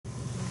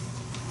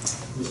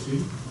Ms. Judy,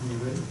 are you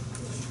ready?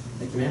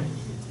 Thank you, ma'am.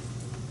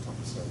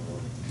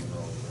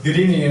 Good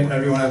evening,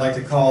 everyone. I'd like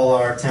to call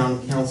our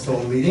town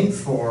council meeting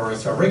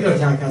it's our regular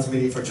town council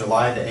meeting for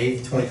July the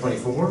 8th,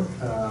 2024.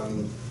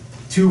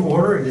 To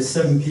order, it is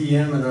 7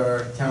 p.m. at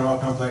our town hall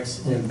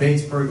complex in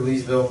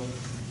Batesburg-Leesville.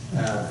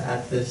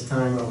 At this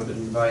time, I would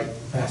invite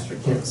Pastor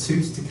Kent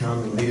Suits to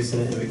come and lead us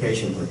in an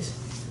invocation, please.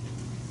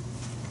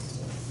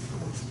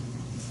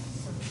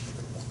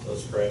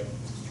 Let's pray.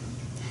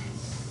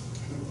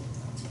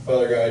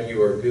 Father God,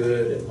 you are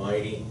good and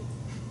mighty.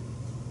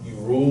 You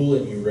rule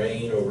and you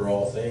reign over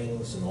all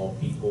things and all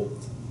people.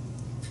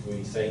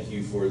 We thank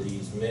you for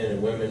these men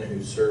and women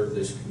who serve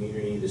this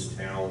community, this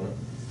town.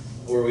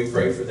 Lord, we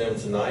pray for them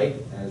tonight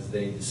as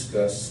they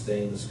discuss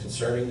things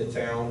concerning the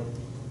town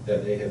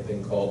that they have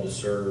been called to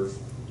serve,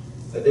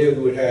 that they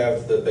would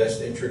have the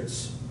best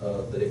interests,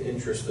 the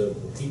interest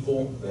of the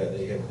people, that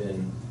they have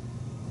been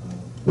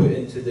put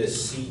into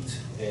this seat,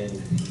 and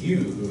you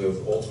who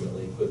have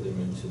ultimately put them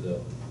into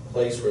the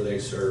place where they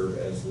serve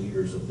as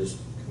leaders of this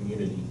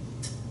community.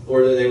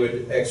 Lord, that they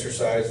would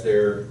exercise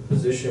their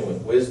position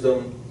with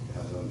wisdom,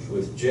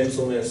 with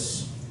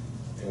gentleness,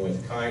 and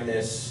with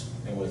kindness,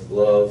 and with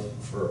love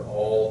for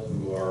all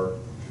who are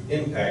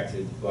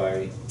impacted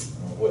by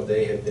what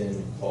they have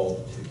been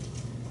called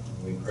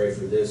to. We pray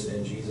for this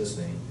in Jesus'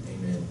 name.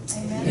 Amen.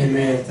 Amen.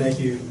 Amen. Thank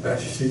you,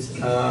 Pastor Suits.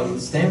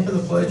 Stand for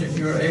the pledge if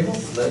you are able,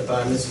 led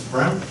by Mrs.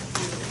 Brown.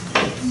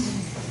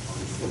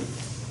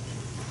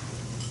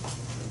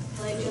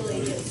 Pledge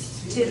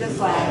allegiance to the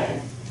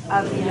flag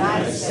of the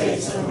United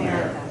States of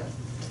America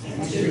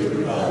and to the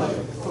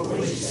republic for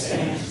which it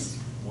stands,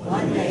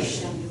 one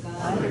nation,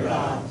 under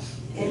God,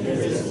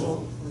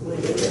 indivisible,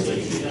 with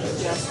liberty and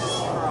justice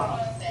for all.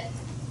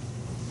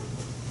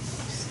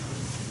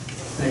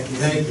 Thank you.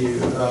 Thank you.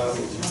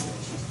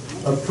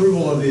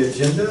 Approval of the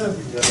agenda. Do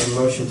you have a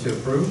motion to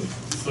approve?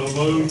 So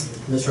moved.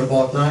 Mr.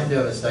 Balknight, do you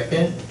have a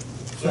second?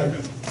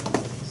 Second.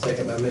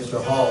 Second by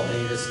Mr. Hall.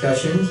 Any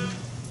discussion?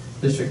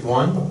 District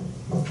 1?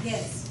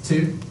 Yes.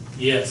 2?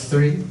 Yes.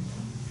 3?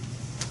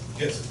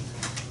 Yes.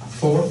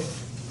 4?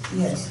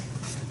 Yes.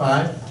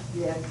 5?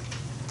 Yes.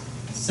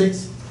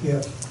 6?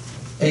 Yes.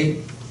 8?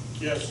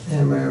 Yes.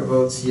 And Mayor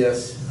votes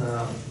yes.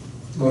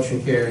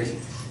 Motion carries.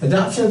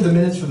 Adoption of the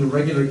minutes for the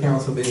regular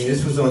council meeting.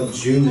 This was on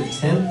June the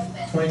 10th,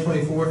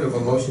 2024. Do you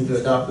have a motion to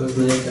adopt those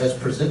minutes as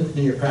presented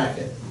in your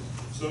packet?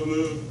 So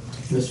moved.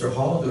 Mr.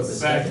 Hall, do you have a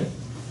Second.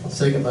 second?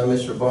 Second by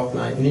Mr.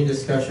 Balknight. Any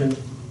discussion?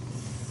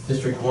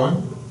 District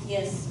 1?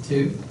 Yes.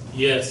 2?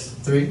 Yes.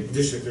 3?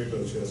 District 3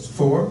 votes yes.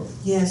 4?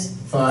 Yes.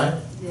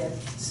 5? Yes.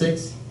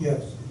 6?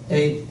 Yes.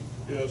 8?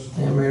 Yes.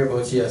 And Mayor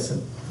votes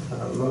yes.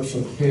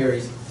 Motion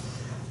carries.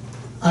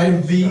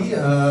 Item B,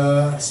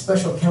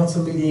 special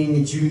council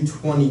meeting June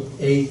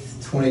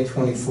 28th,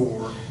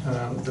 2024.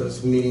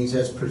 Those meetings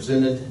as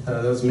presented,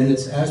 those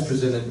minutes as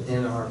presented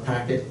in our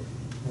packet.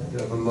 Do you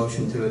have a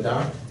motion to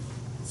adopt?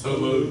 So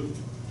moved.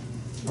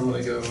 I'm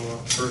going to go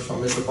first on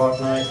Mr.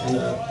 Balknight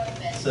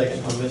and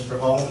second on Mr.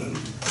 Hall.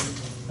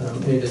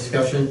 Any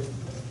discussion?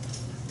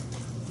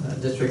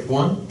 District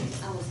 1?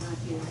 I was not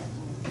here that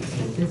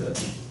morning. Thank you.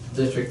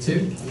 District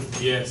 2?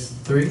 Yes.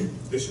 3?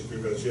 District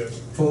 3 votes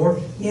yes. 4?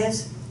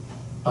 Yes.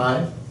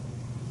 5?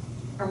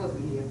 Or what were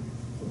you?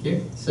 Thank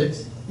you.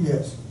 6?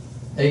 Yes.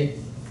 8?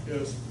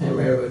 Yes. And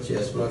Mayor votes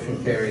yes,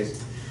 motion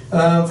carries.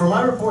 For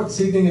my report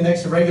this evening, the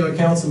next regular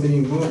council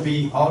meeting will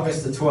be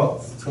August the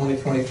 12th,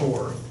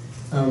 2024.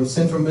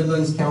 Central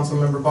Midlands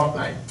Councilmember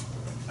Balknight.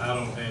 I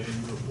don't have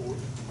any report.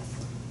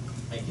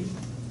 Thank you.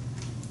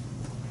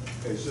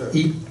 Hey, sir.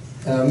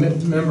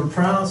 Member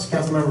Prowse,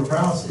 Councilmember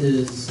Prowse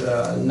is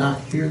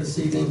not here this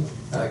evening.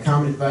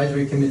 Common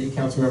Advisory Committee,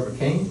 Councilmember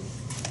Kane.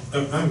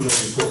 I'm going to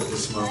report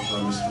this month,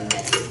 Mr. Mayor.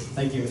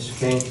 Thank you, Mr.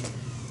 Kane.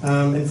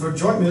 And for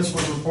joint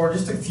municipal report,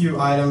 just a few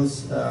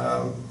items.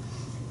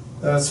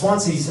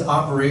 Swansea's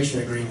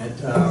operation agreement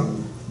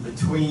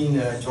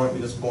between joint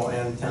municipal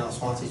and the town of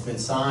Swansea has been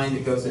signed.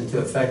 It goes into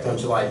effect on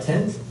July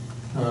 10th.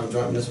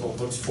 Joint municipal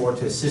looks forward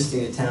to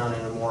assisting the town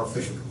in a more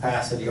official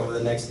capacity over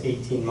the next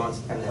 18 months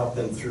to kind of help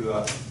them through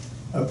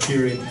a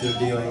period that they're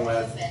dealing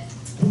with.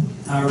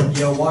 Our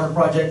water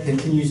project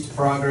continues to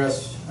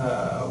progress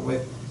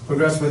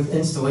with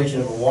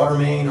installation of a water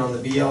main on the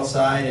BL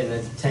side, and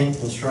the tank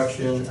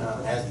construction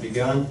has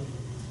begun.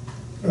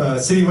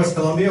 City of West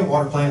Columbia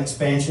water plant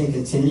expansion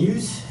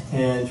continues,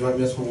 and joint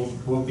municipal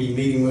will be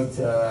meeting with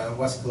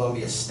West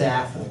Columbia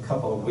staff in a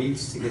couple of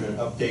weeks to get an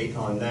update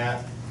on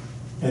that.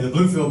 And the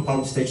Bluefield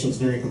pump station is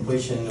nearing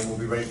completion, and we'll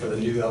be ready for the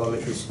new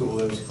elementary school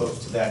that is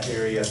close to that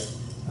area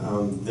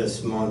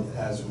this month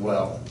as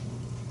well.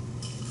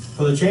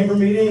 For the chamber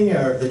meeting,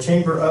 or the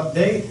chamber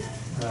update,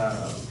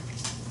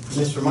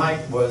 Mr.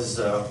 Mike was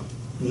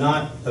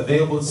not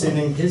available this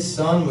evening. His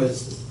son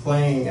was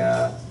playing,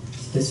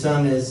 his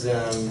son is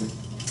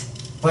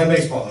playing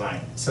baseball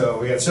tonight. So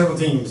we have several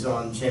teams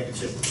on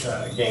championship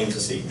games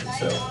this evening.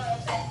 So.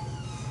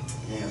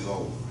 Hands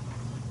old.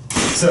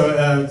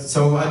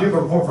 So I do have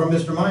a report from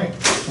Mr. Mike,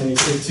 and he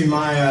said, to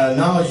my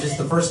knowledge, it's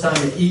the first time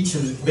that each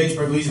of the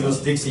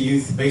Batesburg-Leesville's Dixie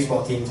Youth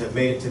baseball teams have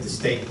made it to the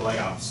state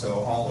playoffs, so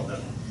all of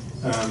them.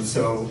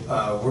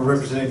 We're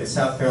representing the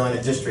South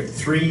Carolina District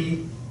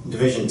 3,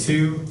 Division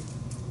 2.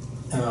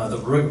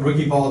 The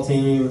rookie ball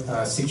team,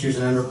 6 years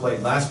and under, played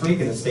last week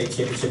in the state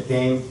championship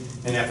game,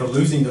 and after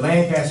losing to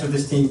Lancaster,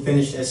 this team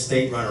finished as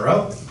state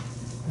runner-up.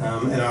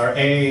 And our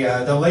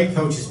AA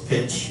coaches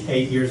pitch,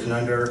 8 years and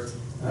under,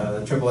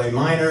 the AAA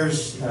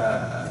minors,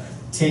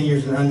 10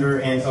 years and under,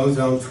 and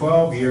Ozone,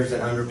 12 years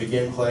and under,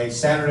 begin play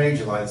Saturday,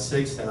 July the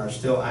 6th, and are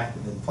still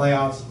active in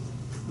playoffs.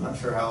 I'm not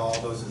sure how all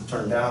those have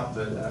turned out,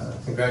 but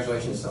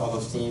congratulations to all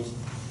those teams.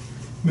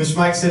 Mr.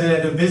 Mike said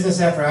that a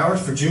business after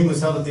hours for June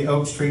was held at the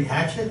Oak Street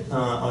Hatchet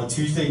on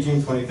Tuesday,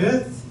 June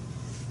 25th.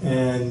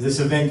 And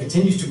this event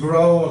continues to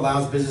grow,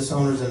 allows business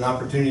owners an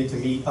opportunity to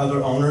meet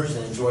other owners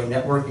and enjoy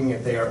networking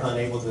if they are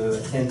unable to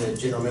attend the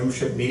general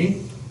membership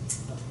meeting.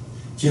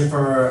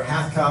 Jennifer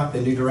Hathcock, the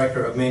new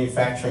director of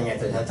manufacturing at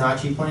the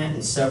Hitachi plant,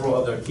 and several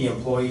other key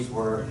employees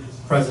were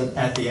present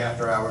at the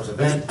after-hours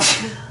event.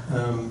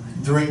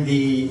 During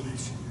the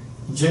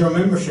general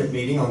membership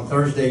meeting on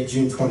Thursday,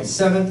 June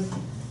 27th,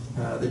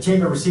 the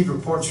chamber received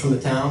reports from the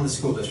town, the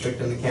school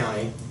district, and the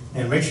county.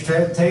 And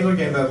Rachel Taylor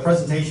gave a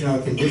presentation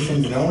on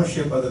conditions and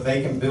ownership of the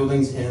vacant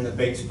buildings in the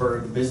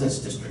Batesburg Business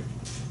District.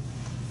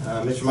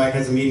 Mr. Mike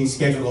has a meeting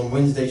scheduled on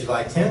Wednesday,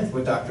 July 10th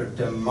with Dr.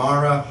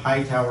 Damara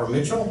Hightower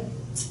Mitchell.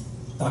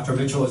 Dr.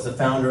 Mitchell is the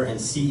founder and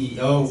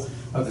CEO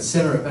of the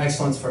Center of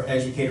Excellence for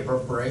Educator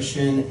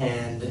Preparation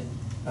and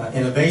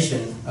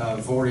Innovation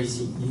of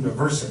Voorhees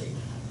University.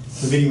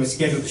 The meeting was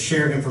scheduled to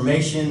share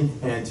information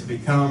and to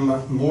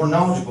become more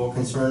knowledgeable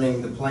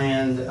concerning the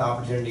planned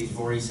opportunities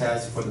Voorhees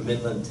has for the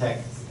Midlands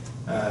Tech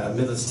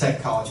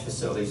College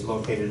facilities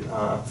located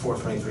on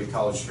 423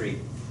 College Street.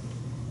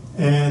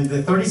 And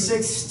the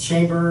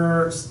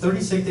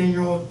 36th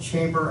annual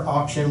chamber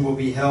auction will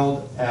be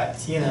held at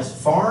TNS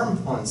Farm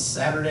on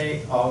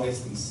Saturday,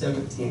 August the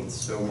 17th,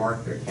 so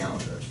mark your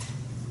calendars.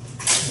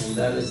 And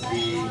that is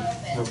the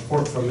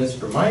report from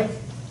Mr. Mike.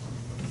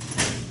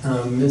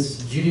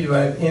 Ms. Judy, do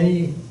I have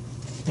any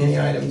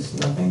items?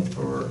 Nothing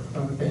for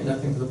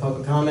the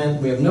public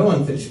comment. We have no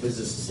unfinished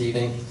business this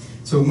evening.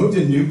 So we'll move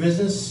to new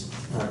business.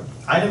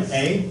 Item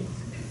A,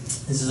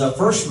 this is a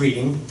first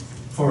reading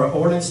for an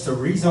ordinance to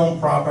rezone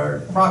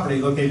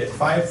property located at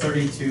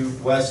 532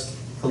 West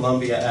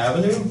Columbia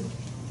Avenue.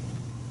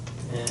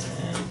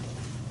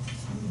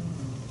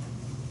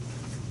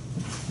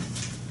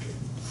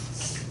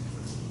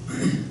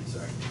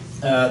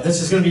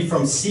 This is going to be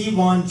from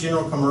C1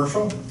 General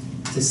Commercial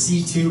to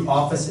C2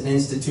 Office and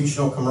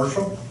Institutional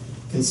Commercial,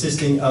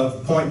 consisting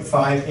of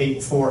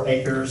 0.584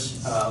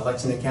 acres.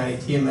 Lexington County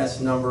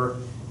TMS number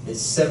is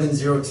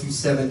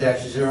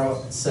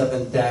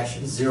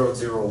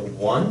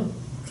 7027-07-001.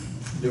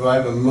 Do I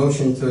have a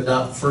motion to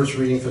adopt first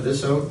reading for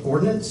this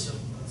ordinance?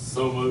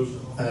 So moved.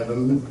 I have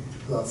a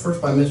first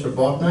by Mr.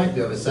 Balknight.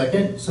 Do I have a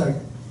second?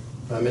 Second.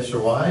 By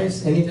Mr.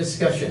 Wise. Any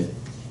discussion?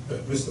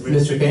 Mr. Mayor.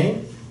 Mr.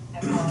 Kane?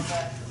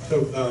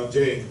 So,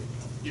 Jay,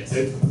 Yes.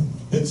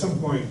 at some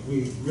point,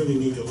 we really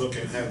need to look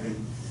at having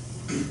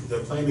the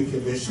planning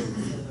commission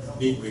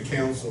meet with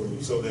council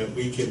so that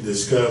we can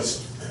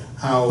discuss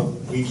how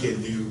we can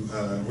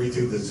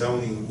redo the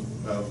zoning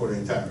for the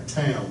entire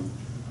town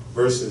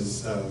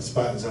versus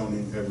spot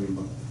zoning every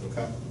month,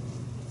 okay?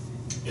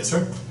 Yes,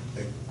 sir.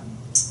 Thank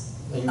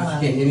you, Mr.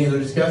 Kane. Any other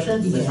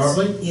discussion? Ms.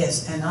 Hartley?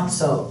 Yes, and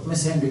also,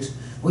 Ms. Hendricks,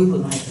 we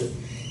would like to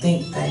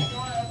think that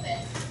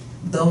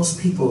those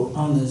people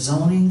on the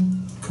zoning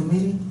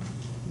committee,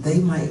 they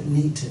might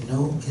need to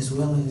know, as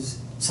well as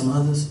some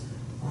others,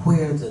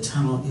 where the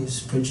town is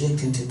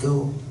projecting to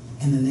go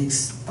in the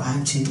next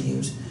 5-10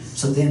 years.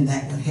 So then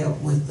that would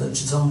help with the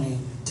zoning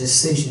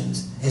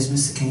decisions, as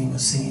Mr. King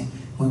was saying,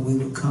 when we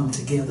would come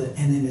together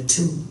and then the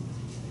two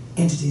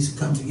entities would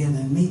come together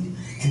and meet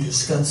and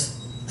discuss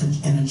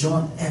in a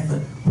joint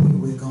effort where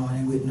we're going,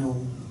 and we'd know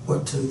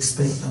what to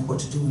expect and what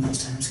to do when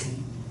those times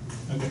came.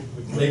 Okay.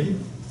 Thank you.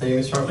 Thank you,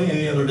 Ms. Hartley.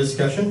 Any other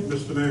discussion?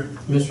 Mr. Mayor,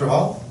 Mr.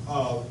 Hall?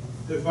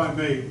 if I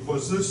may,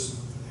 was this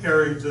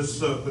area, this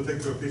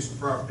particular piece of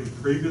property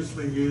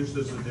previously used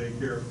as a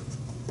daycare?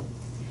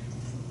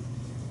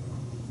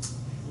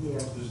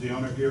 Yes. Is the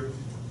owner here?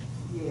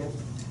 Yes.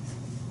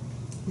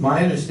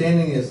 My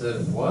understanding is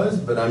that it was,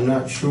 but I'm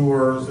not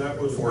sure Was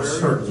that with for variance?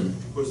 certain.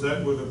 Was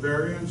that with a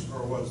variance,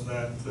 or was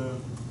that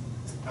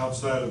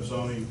outside of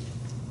zoning?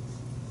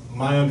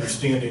 My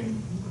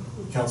understanding,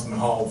 Councilman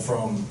Hall,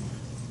 from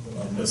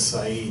Ms.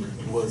 Said,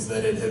 was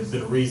that it had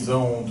been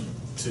rezoned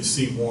to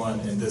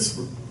C1, and this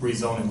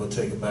rezoning would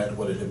take it back to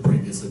what it had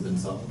previously been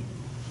zoned.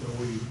 So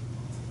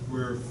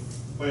we're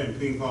playing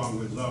ping pong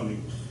with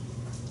zoning.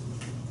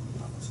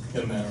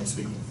 In a manner of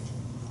speaking.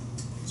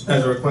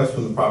 As a request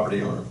from the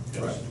property owner.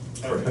 Yes.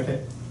 Right. Okay.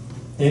 Okay.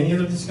 Any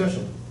other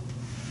discussion?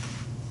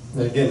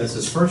 Again, this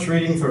is first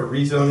reading for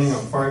rezoning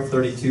on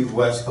 532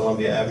 West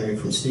Columbia Avenue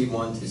from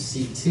C1 to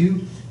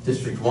C2,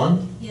 District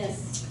 1,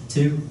 Yes.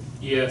 2,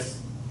 Yes.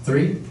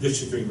 3,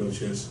 District 3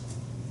 votes yes.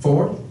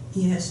 4,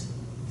 Yes.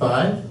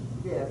 5,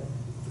 Yes.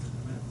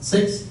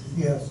 6,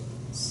 Yes.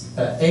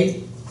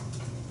 8,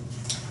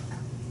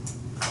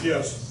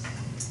 Yes.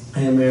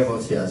 and Mayor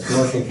votes yes.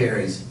 Motion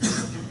carries.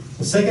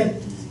 The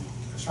second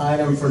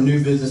item for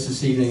new business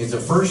this evening is a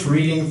first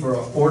reading for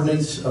an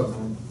ordinance of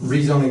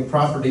rezoning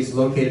properties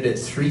located at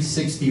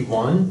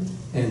 361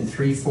 and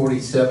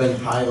 347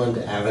 Highland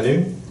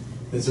Avenue.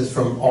 This is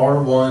from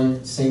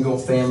R1 Single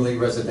Family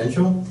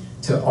Residential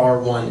to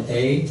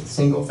R1A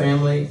Single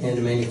Family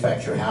and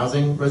Manufactured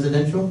Housing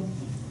Residential.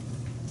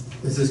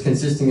 This is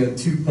consisting of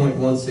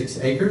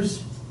 2.16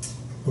 acres.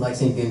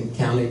 Lexington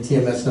County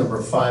TMS number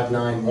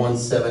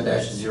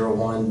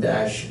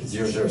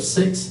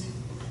 5917-01-006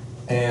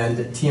 and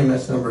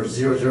TMS number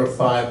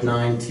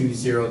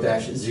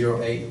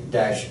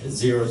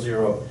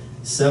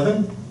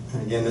 005-920-08-007.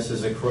 Again, this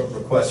is a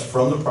request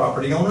from the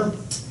property owner.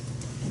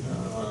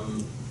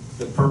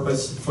 The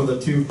purpose for the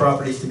two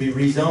properties to be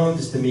rezoned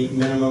is to meet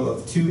minimum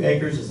of 2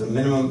 acres as a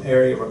minimum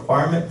area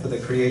requirement for the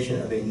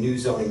creation of a new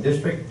zoning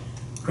district.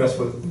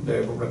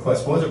 The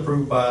request was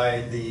approved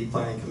by the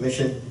Planning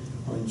Commission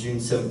on June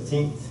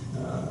 17th,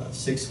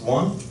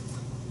 6-1.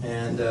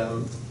 And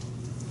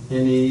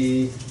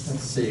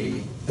let's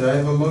see, do I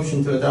have a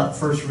motion to adopt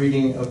first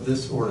reading of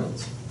this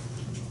ordinance?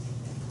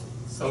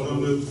 So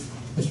moved.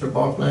 Mr.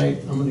 Balknight,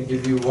 I'm going to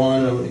give you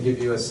one. I'm going to give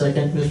you a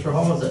second. Mr.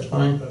 Hall, is that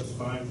fine? That's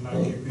fine.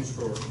 I'll keep you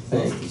score.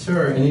 Thank you,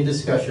 sir. Any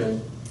discussion?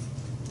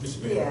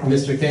 Mr. Mayor. Yeah.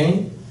 Mr.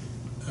 Kane?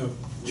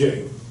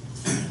 Jay,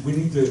 we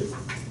need to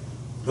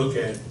look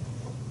at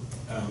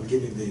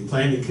getting the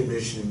planning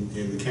commission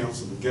and the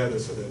council together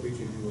so that we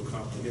can do a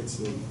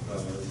comprehensive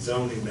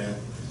zoning map,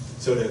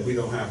 so that we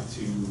don't have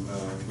to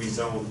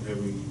rezone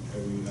every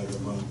other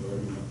month or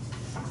every month.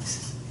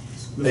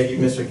 Thank you,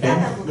 Mr. I Kane.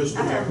 have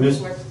a Miss-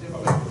 question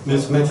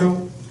Ms.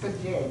 Mitchell? for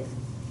Jay.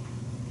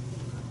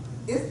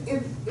 Is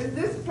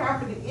this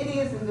property, it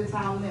is in the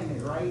town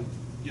limit, right?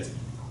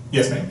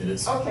 Yes, ma'am, it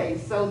is. Okay,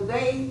 so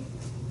you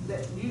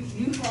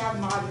have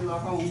modular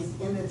homes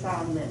in the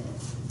town limit,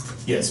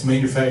 Yes,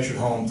 manufactured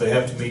homes, they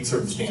have to meet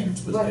certain standards,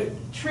 but but they,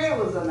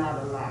 trailers are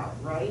not allowed,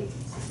 right?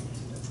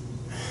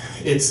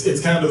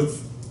 it's kind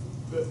of,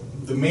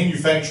 the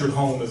manufactured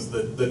home is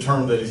the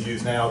term that is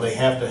used now. They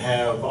have to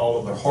have all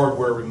of their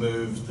hardware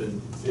removed,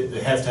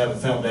 it has to have a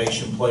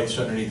foundation placed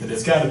underneath it.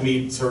 It's got to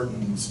meet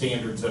certain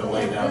standards that are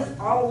laid out. Has this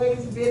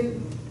always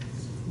been,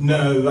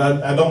 No,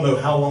 I don't know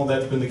how long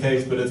that's been the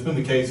case, but it's been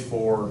the case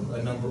for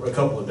a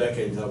couple of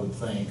decades, I would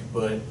think.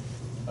 But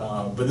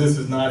this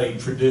is not a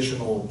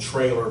traditional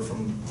trailer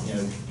from,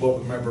 what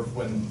we remember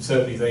when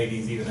 70s,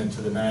 80s, even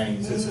into the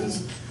 90s.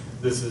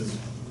 This is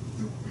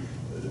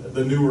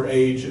the newer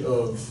age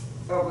of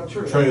a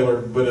trailer?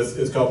 trailer, but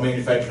it's called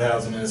manufactured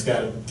housing, and it's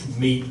got to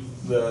meet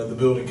the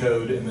building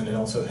code, and then it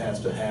also has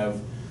to have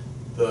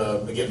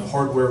the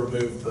hardware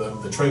removed,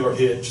 the trailer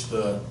hitch,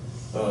 the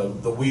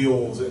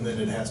wheels, and then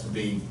it has to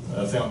be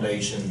a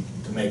foundation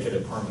to make it a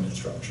permanent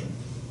structure.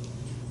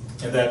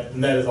 And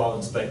that is all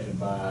inspected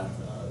by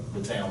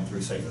the town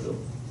through Safeville.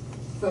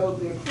 So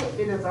the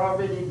equipment is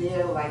already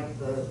there, like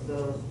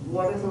the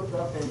water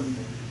hookup and?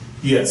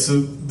 Yes,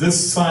 so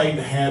this site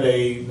had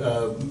a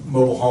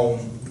mobile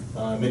home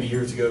many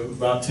years ago,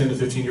 about 10 to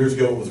 15 years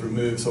ago it was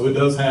removed. So it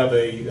does have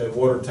a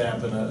water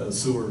tap and a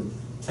sewer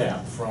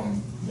tap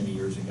from many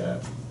years ago.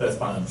 That's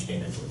my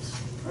understanding at least.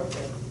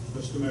 Okay.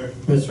 Mr. Mayor,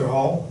 Mr.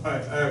 Hall? I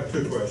have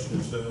two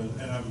questions, and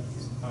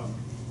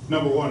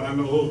number one, I'm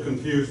a little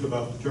confused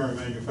about the term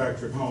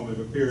manufactured home. It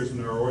appears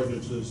in our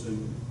ordinances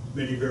in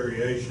many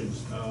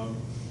variations.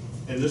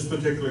 In this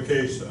particular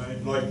case,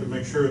 I'd like to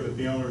make sure that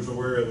the owner is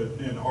aware that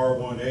in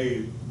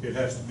R1A, it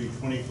has to be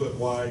 20 foot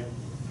wide.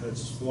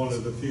 That's one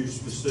of the few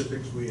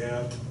specifics we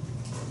have,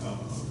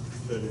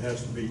 that it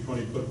has to be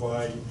 20 foot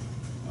wide.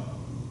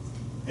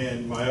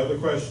 And my other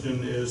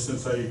question is,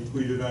 since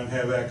we do not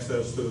have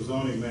access to a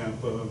zoning map,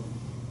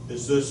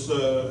 is this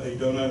a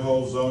donut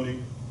hole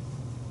zoning?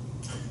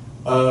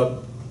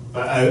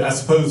 I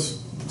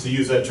suppose, to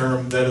use that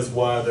term, that is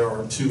why there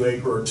are 2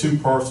 acre or 2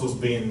 parcels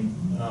being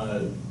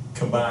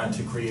combined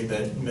to create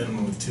that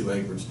minimum of 2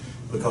 acres,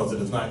 because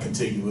it is not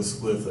contiguous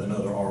with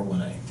another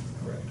R1A.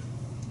 Correct.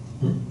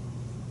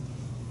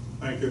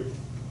 Thank you.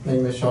 Thank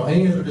you, Ms. Shaw.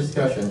 Any other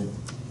discussion?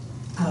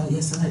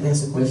 Yes, I'd like to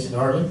ask a Ms. question.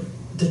 Hartley?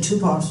 The 2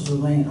 parcels of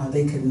land, are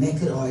they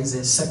connected or is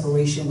there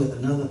separation with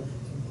another?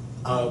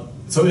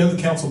 So in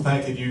the council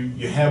packet,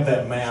 you have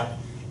that map.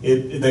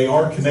 They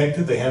are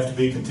connected, they have to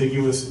be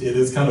contiguous. It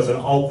is kind of an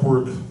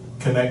awkward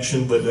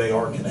connection, but they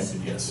are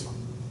connected, yes.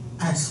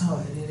 I saw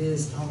it, it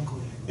is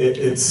awkward.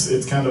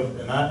 It's kind of,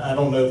 and I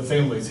don't know, the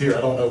family's here,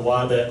 I don't know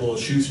why that little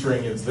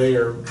shoestring is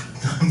there,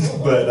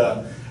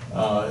 but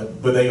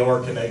they are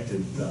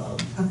connected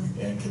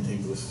and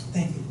contiguous.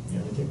 Thank you.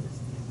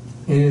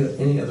 Yeah.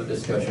 Any other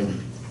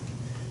discussion?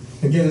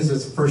 Again, this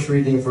is the first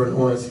reading for an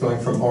ordinance going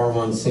from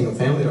R1 single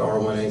family to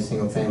R1A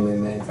single family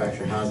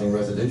manufactured housing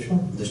residential,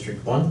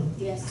 District 1,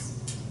 Yes.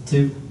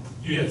 2,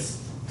 Yes.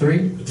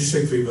 3,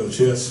 District 3 votes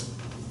yes.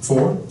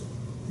 4,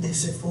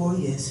 District 4,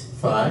 yes.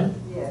 5,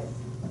 Yes.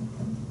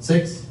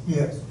 6,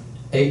 Yes.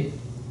 8,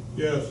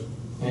 Yes.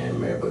 And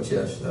Mayor votes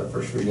yes,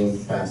 first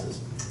reading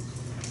passes.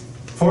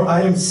 For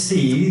item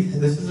C,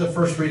 this is a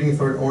first reading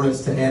for an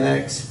ordinance to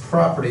annex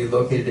property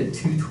located at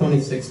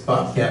 226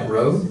 Bobcat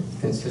Road,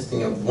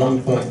 consisting of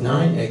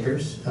 1.9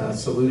 acres,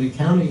 Saluda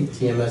County,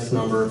 TMS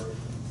number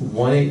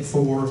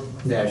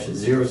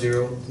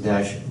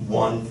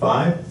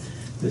 184-00-15.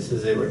 This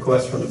is a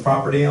request from the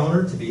property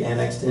owner to be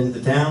annexed into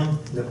the town.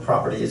 The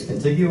property is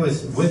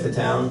contiguous with the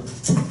town.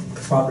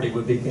 The property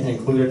would be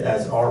included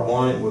as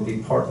R1. It would be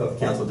part of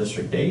Council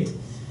District 8.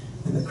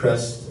 And the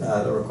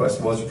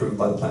request was approved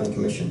by the Planning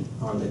Commission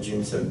on the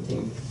June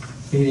 17th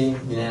meeting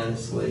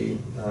unanimously.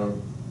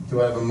 Do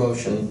I have a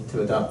motion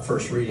to adopt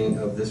first reading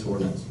of this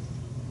ordinance?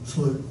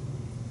 Salute.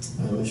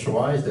 Mr.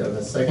 Wise, do I have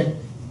a second?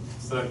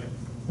 Second.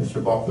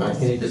 Mr. Balknight,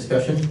 any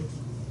discussion?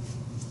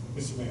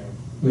 Mr. Mayor.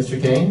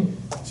 Mr. Kane?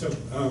 So,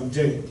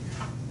 Jay,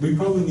 we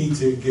probably need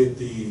to get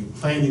the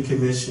planning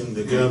commission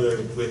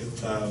together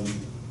with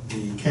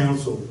the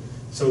council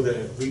so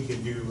that we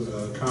can do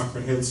a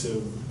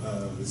comprehensive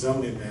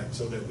zoning map,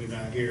 so that we're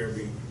not here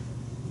every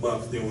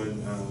month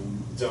doing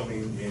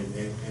zoning and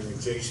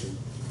annexation.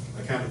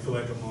 I kind of feel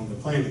like I'm on the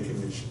planning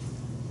commission.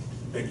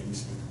 Thank you,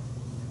 Mr.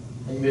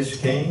 Mayor. Mr.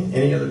 Kane,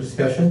 any other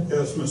discussion?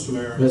 Yes, Mr.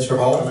 Mayor. Mr.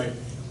 Hall?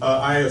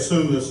 I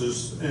assume this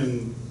is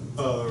in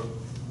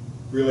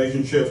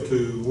relationship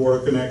to water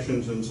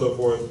connections and so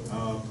forth.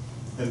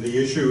 And the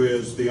issue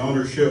is the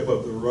ownership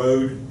of the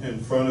road in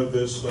front of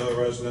this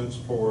residence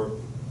for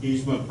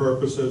easement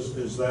purposes.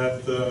 Is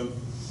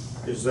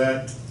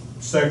that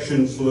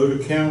section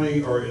Saluda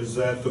County, or is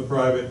that the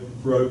private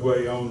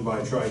roadway owned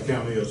by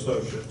Tri-County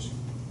Associates?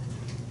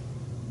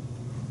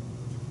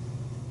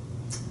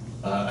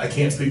 I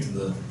can't speak to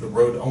the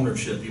road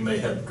ownership. You may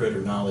have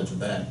greater knowledge of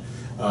that.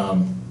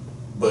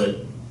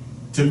 But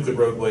typically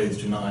roadways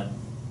do not,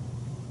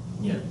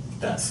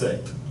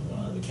 dissect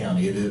the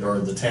county, or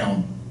the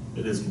town.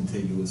 It is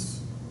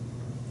contiguous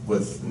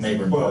with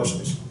neighboring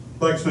parcels.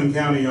 Lexington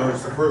County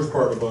owns the first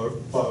part of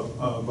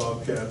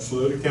Bobcat.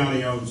 Saluda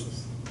County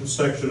owns a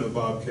section of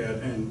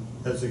Bobcat and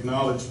has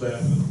acknowledged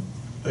that.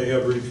 They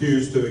have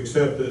refused to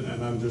accept it,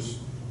 and I'm just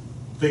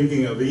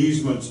thinking of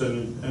easements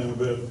and a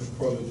bit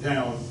for the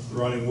town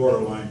running water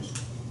lines.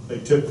 They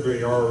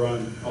typically are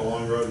run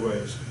along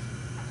roadways,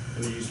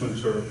 and the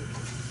easements are.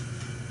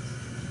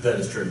 That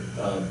is true.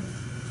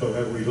 So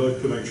have we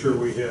looked to make sure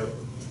we're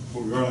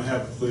going to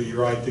have the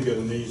right to get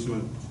an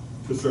easement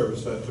to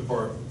service that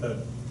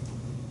department?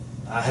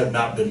 I have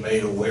not been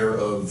made aware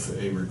of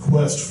a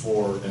request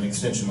for an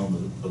extension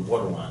on the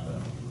water line,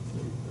 though.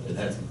 It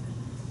hasn't.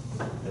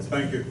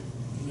 Thank you.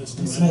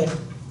 Mr. Mayor.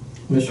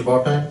 Mr.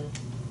 Balknight?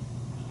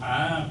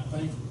 I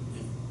think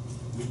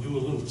if we do a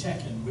little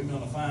checking, we're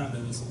gonna find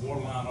that it's a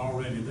water line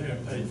already there,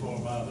 paid for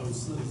by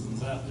those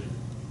citizens out there.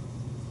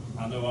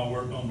 I know I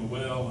worked on the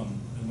well and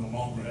no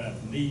longer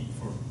have need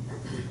for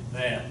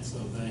that, so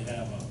they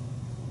have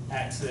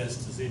access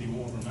to city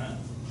water now.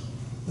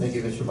 Thank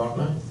you, Mr.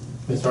 Balknight.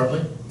 Ms.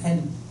 Hartley?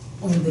 And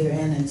when they're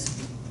annexed,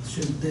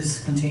 should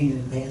this continue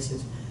in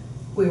passage,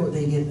 where would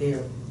they get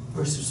their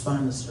first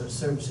responders or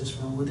services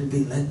from? Would it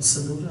be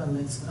Saluda or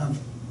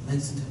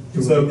Lexington?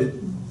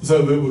 So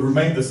it would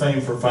remain the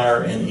same for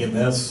fire and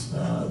EMS.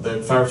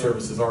 The fire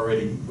service we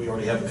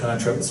already have a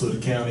contract with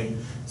Saluda County.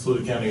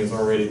 Saluda County is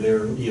already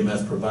their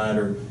EMS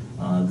provider.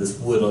 This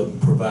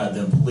would provide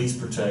them police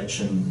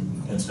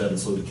protection instead of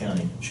Saluda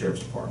County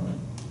Sheriff's Department,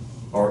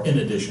 or in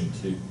addition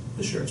to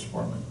the Sheriff's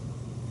Department.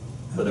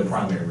 But the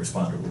primary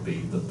responder would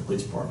be the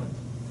police department.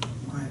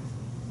 Right.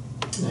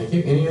 Thank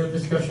you. Any other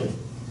discussion?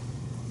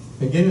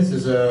 Again, this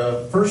is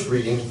a first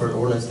reading for an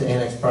ordinance to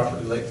annex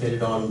property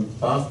located on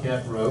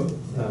Bobcat Road,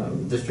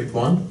 District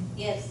 1,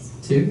 Yes.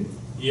 2,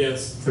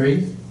 Yes.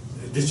 3,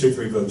 District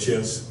 3 votes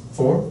yes.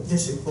 4,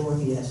 District 4,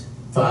 yes.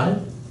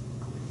 5,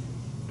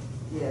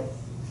 Yes.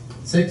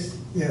 6,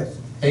 Yes.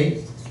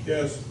 8,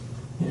 Yes.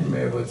 and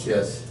Mayor votes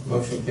yes.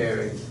 Motion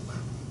carries.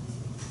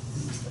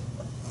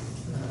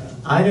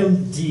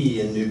 Item D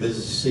in new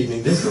business this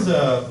evening. This is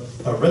a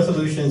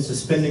resolution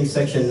suspending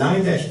section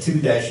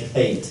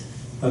 9-2-8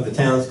 of the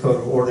town's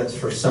code of ordinance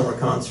for summer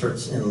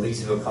concerts in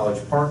Leesville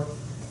College Park.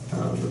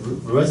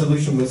 The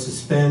resolution would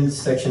suspend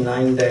section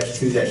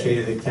 9-2-8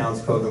 of the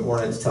town's code of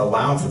ordinance to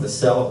allow for the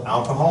sale of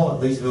alcohol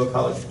at Leesville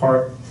College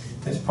Park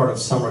as part of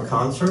summer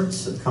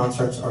concerts. The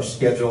concerts are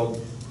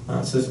scheduled,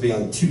 so this would be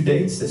on 2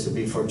 dates. This would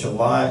be for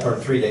July, or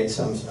 3 dates,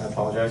 I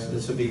apologize.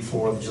 This would be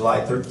for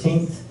July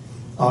 13th,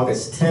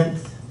 August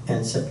 10th,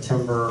 and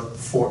September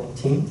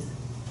 14th.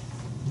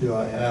 Do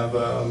I have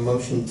a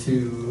motion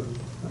to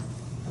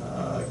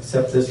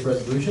accept this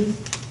resolution?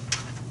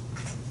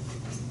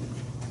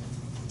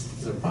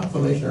 Is it a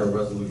proclamation or a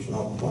resolution?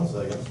 Hold on 1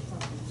 second.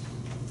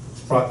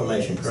 It's a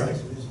proclamation,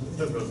 correct?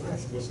 Okay,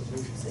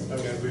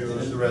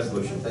 It is a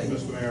resolution, thank you.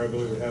 Mr. Mayor, I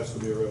believe it has to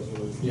be a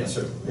resolution. Yes,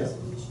 sir. Yeah.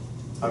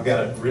 I've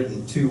got it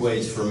written 2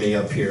 ways for me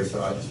up here,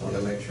 so I just want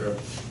to make sure.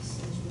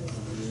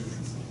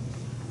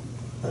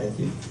 Thank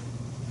you.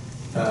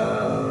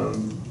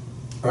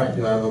 All right,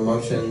 do I have a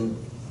motion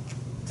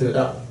to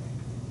adopt?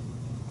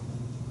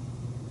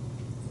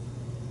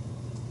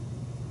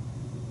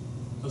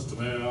 Mr.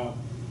 Mayor,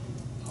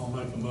 I'll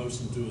make a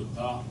motion to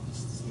adopt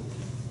this, so we can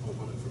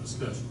open it for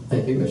discussion.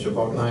 Thank you, Mr.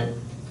 Balknight.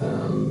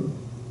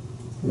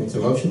 Makes a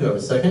motion, do I have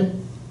a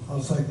second?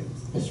 I'll second.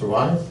 Mr.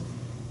 Wise,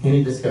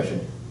 any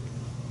discussion?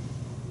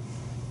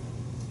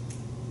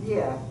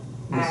 Yeah.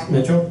 Ms.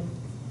 Mitchell?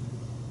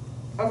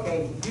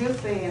 Okay, you're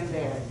saying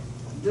that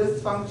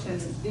these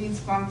functions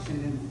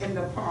in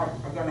the park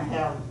are gonna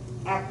have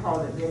alcohol,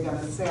 that they're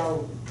gonna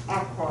sell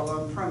alcohol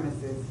on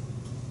premises.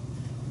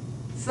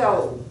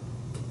 So,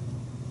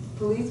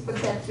 police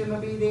protection will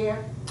be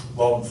there?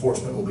 Law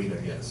enforcement will be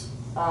there, yes.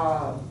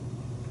 I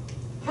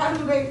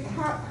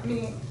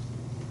mean,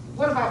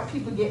 what about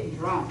people getting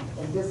drunk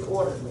and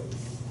disorderly?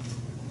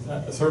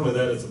 Certainly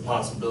that is a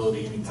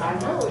possibility anytime.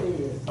 I know it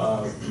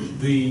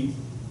is.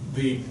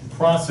 The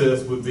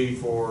process would be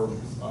for,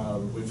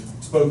 we've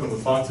spoken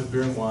with Fox's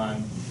Beer and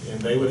Wine,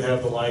 and they would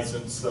have the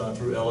license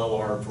through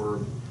LLR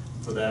for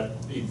that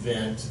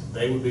event.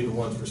 They would be the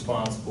ones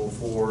responsible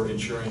for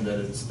ensuring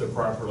that they're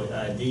properly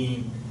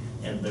ID'd,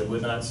 and they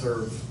would not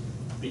serve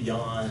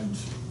beyond,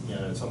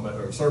 somebody,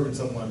 or serving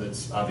someone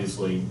that's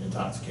obviously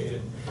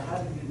intoxicated. How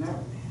do you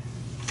know?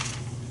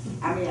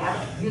 I mean,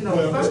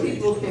 some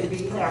people can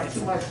have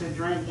too much to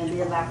drink and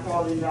they're not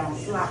falling down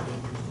sloppy.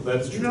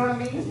 That's true. You know what I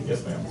mean?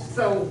 Yes, ma'am.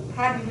 So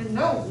how do you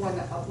know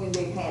when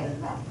they've had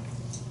enough?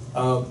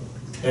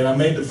 And I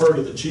may defer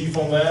to the chief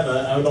on that.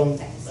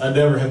 I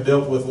never have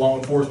dealt with law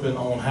enforcement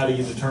on how do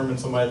you determine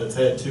somebody that's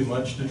had too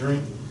much to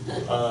drink.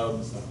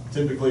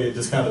 Typically, it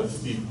just kind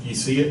of, you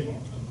see it,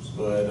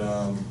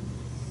 but,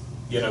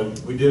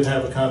 we did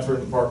have a concert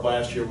in the park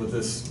last year with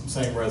this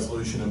same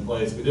resolution in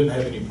place. We didn't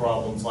have any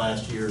problems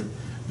last year.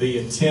 The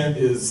intent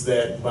is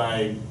that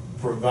by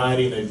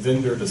providing a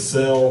vendor to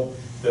sell,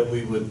 that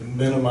we would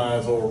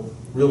minimize or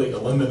really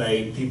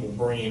eliminate people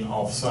bringing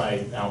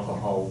off-site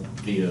alcohol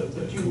via.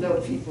 But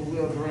people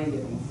will drink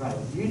it inside.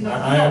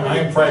 I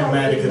am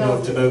pragmatic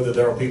enough to know that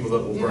there are people that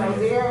will bring it.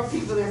 There are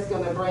people that's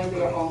gonna bring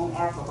their own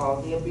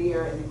alcohol, their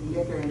beer and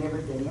liquor and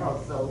everything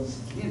else, so,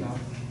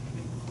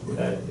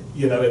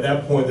 At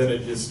that point, then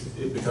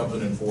it becomes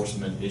an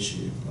enforcement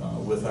issue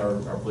with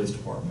our police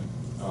department.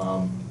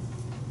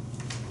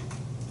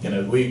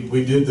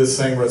 We did this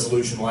same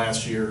resolution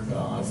last year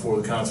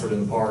for the concert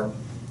in the park.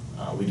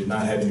 We did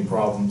not have any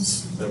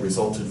problems that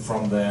resulted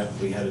from that.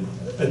 We had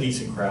a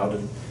decent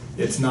crowd.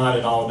 It's not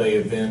an all-day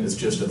event, it's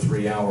just a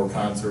 3-hour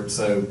concert,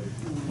 so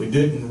we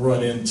didn't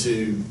run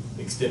into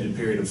extended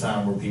period of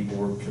time where people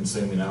were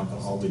consuming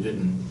alcohol. We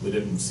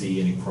didn't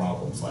see any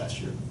problems last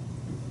year.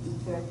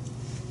 okay.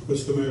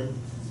 Mr. Mayor,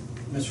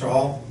 Mr.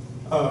 Hall?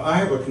 I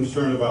have a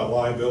concern about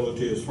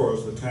liability as far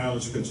as the town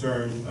is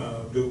concerned.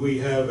 Do we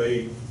have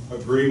a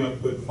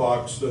agreement with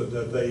Fox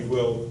that they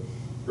will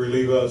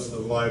relieve us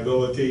of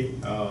liability?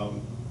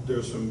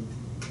 There's some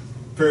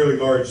fairly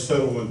large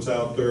settlements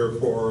out there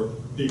for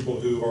people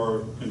who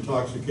are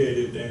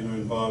intoxicated and are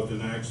involved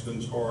in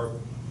accidents, or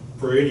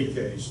for any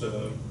case,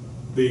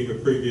 being a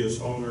previous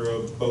owner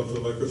of both a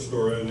liquor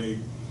store and a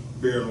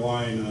beer and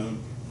wine,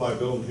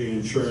 liability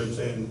insurance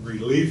and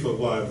relief of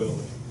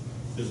liability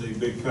is a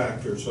big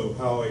factor. So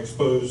how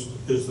exposed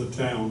is the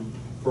town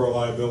for a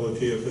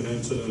liability if an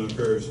incident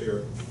occurs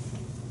here?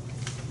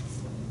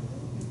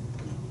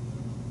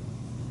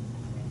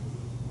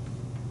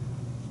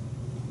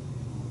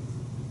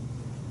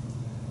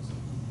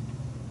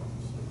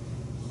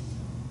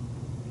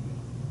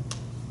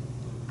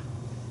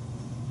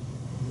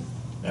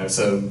 Now,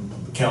 so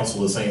the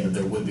council is saying that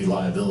there would be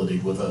liability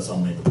with us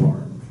owning the park.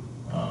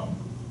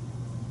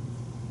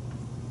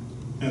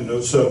 And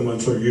those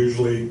settlements are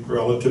usually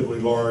relatively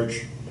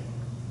large.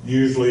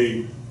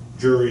 Usually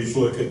juries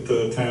look at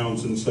the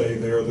towns and say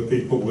they're the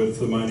people with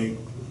the money.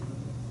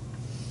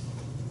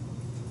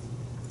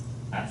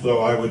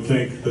 So I would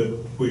think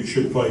that we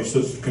should place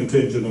this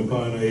contingent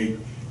upon a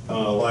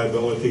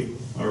liability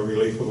or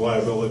relief of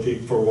liability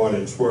for what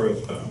it's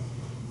worth.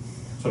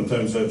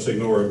 Sometimes that's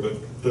ignored,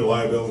 but the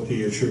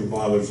liability issue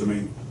bothers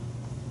me.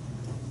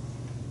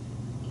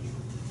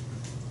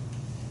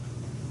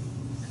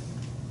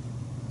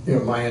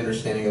 My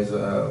understanding is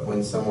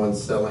when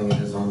someone's selling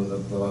it is on the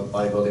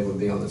liability would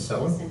be on the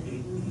seller.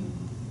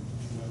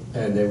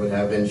 And they would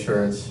have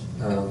insurance.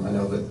 I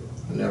know that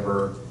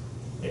whenever.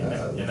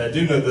 And I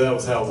do know that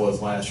was how it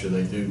was last year.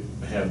 They do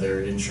have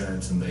their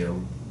insurance and they are,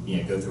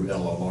 go through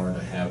LLR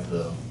to have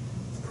the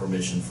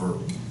permission for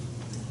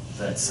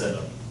that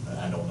setup.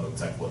 I don't know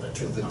exactly what that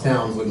term is. The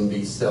town wouldn't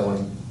be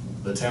selling.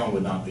 The town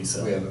would not be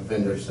selling. We have a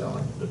vendor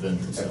selling. The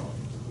vendor selling.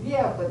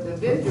 Yeah, but the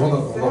vendor. Hold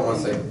on 1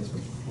 second.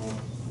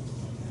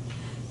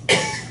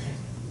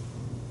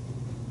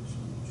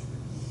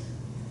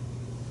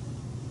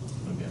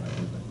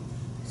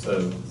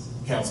 So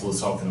council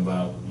is talking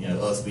about,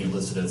 us being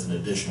listed as an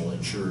additional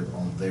insured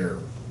on their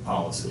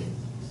policy.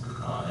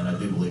 And I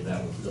do believe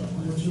that was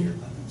done last year.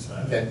 So,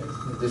 Okay,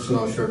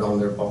 additional insured on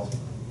their policy.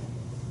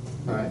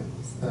 All right,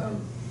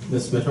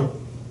 Ms.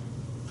 Mitchell?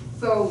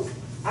 So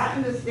I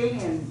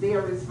understand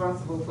they're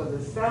responsible for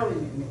the selling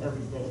and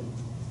everything.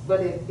 But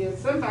if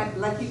somebody,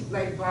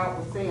 like Bob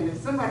was saying,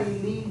 if somebody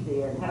leaves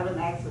there and have an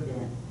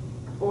accident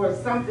or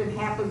something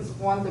happens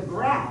on the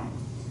ground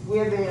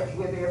where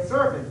they're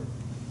serving,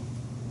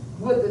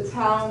 would the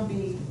town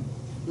be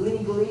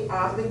legally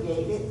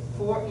obligated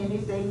for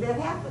anything that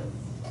happens?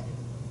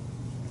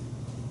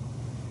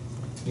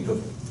 You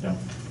go. Yeah.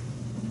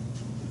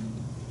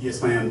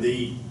 Yes, ma'am.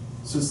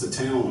 Since the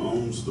town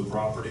owns the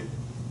property,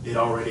 it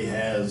already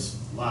has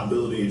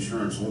liability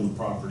insurance on the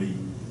property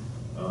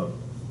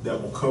that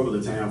will cover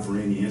the town for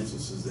any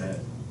instances that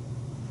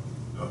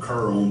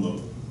occur on the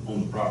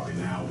property.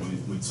 Now,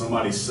 when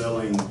somebody's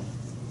selling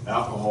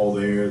alcohol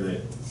there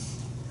that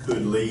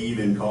could leave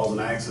and cause an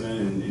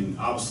accident, and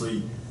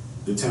obviously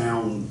the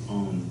town,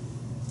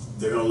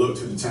 they're going to look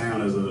to the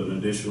town as an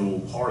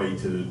additional party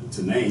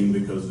to name,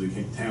 because the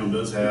town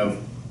does have,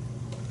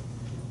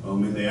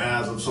 in the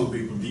eyes of some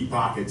people, deep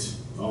pockets.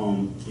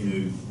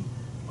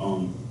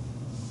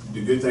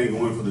 The good thing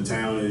going for the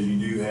town is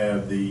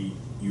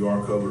you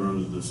are covered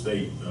under the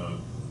state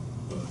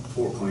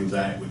Tort Claims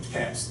Act, which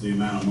caps the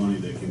amount of money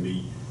that can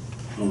be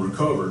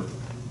recovered.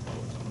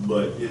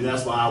 And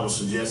that's why I was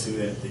suggesting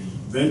that the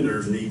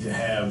vendors need to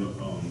have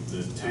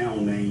the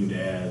town named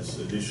as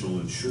additional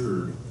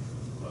insured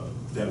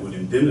that would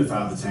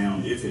indemnify the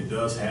town if it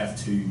does have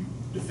to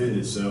defend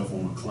itself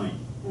on a claim.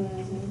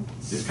 Mm-hmm.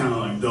 It's kind of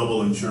like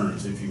double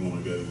insurance if you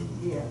want to go.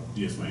 Yeah.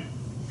 Yes, ma'am.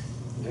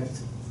 Okay.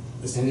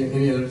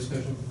 Any other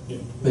discussion? Yeah.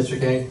 Mr.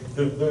 Kane?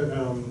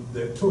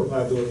 The tort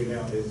liability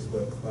now is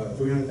what,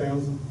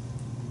 300,000?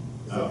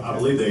 I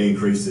believe they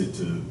increased it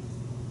to,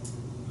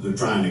 they're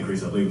trying to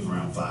increase, I believe it was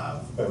around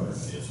 5.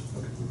 Yes.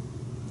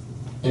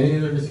 Any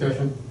other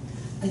discussion?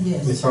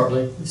 Yes. Ms.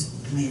 Hartley?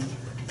 Mr. Mayor,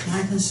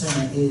 my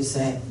concern is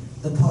that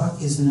the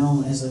park is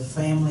known as a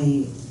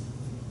family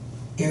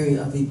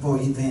area for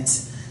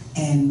events,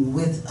 and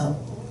with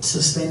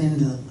suspending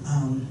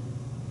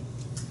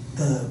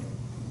the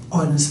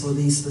ordinance for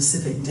these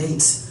specific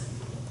dates,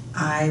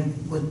 I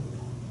would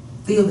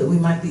feel that we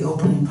might be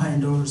opening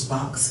Pandora's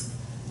box,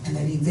 and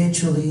that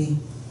eventually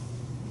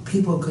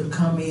people could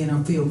come in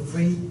or feel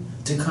free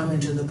to come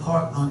into the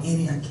park on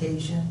any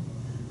occasion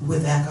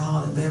with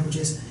alcoholic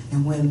beverages,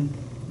 and when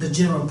the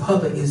general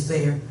public is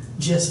there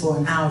just for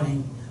an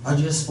outing or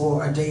just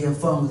for a day of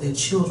fun with their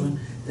children,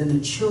 then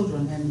the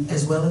children, and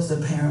as well as the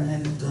parent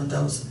and the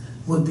adults,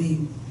 would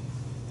be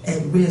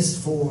at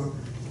risk for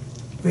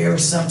very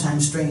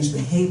sometimes strange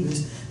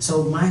behaviors.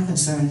 So my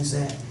concern is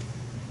that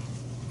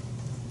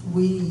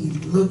we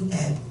look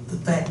at the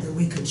fact that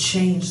we could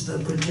change the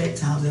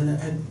projectiles and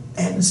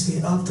the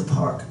atmosphere of the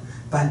park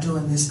by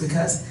doing this,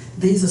 because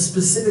these are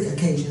specific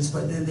occasions,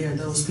 but then there are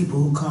those people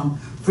who come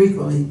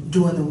frequently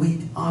during the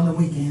week, on the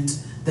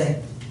weekends,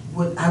 that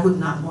I would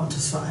not want to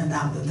find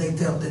out that they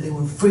felt that they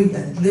were free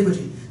and at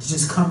liberty to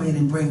just come in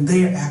and bring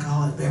their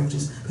alcoholic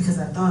beverages, because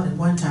I thought at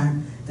one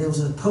time there was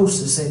a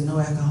poster that said no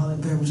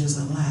alcoholic beverages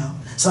allowed.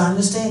 So I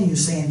understand you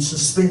saying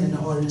suspending the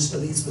ordinance for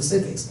these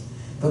specifics,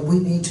 but we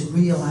need to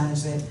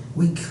realize that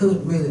we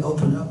could really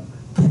open up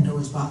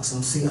Pandora's box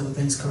and see other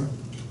things occur.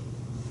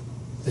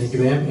 Thank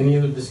you, ma'am. Any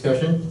other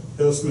discussion?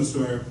 Yes,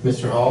 Mr. Mayor.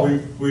 Mr. Hall?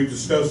 We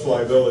discussed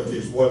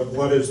liabilities.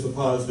 What is the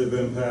positive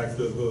impact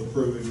of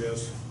approving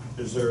this?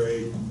 Is there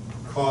a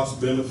cost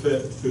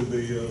benefit to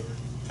the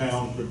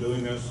town for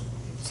doing this?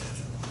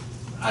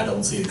 I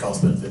don't see a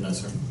cost benefit, no,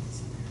 sir.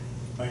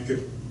 Thank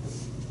you.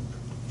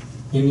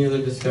 Any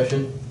other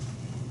discussion?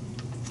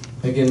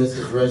 Again, this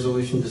is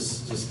resolution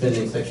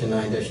suspending section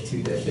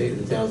 9-2-8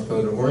 of the town's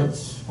code of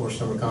ordinance for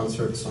summer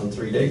concerts on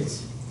 3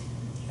 dates.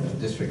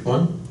 District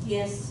 1?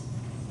 Yes.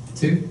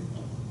 2?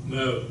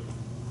 No.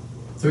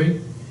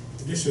 3?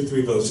 District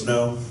 3 votes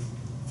no.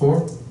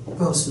 4?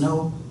 Votes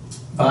no.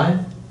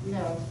 5?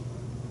 No.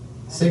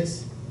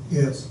 6?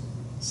 Yes.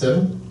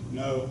 7?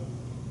 No.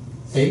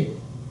 8?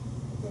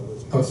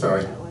 Oh,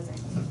 sorry. That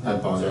wasn't. I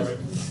apologize.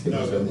 Sorry.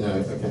 No. No,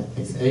 okay.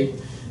 Thanks. 8.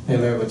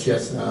 And Mayor votes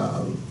yes.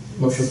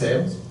 Motion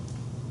fails.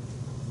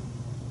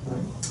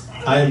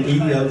 Item E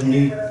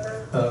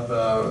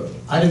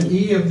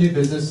of new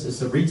business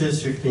is a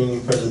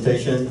redistricting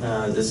presentation,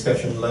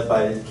 discussion led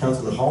by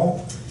Councilman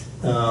Hall.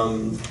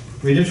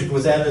 Redistrict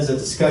was added as a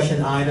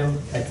discussion item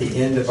at the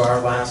end of our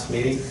last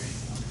meeting,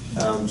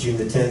 June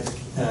the 10th,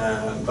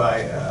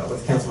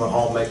 with Councilman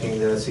Hall making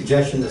the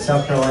suggestion. The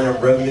South Carolina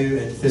Revenue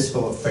and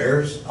Fiscal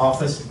Affairs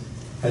Office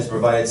has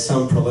provided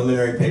some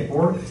preliminary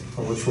paperwork,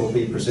 which will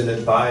be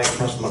presented by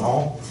Councilman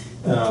Hall.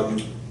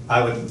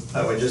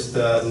 I would just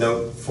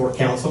note for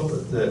council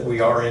that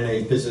we are in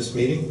a business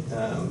meeting,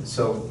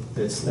 so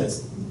that's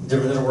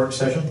different than a work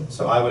session.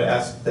 So I would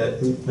ask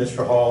that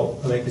Mr.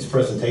 Hall make his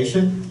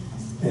presentation,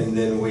 and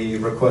then we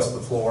request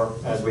the floor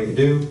as we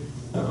do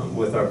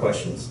with our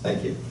questions.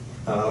 Thank you.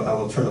 I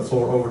will turn the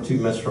floor over to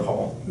Mr.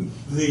 Hall.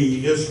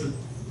 The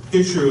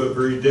issue of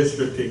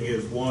redistricting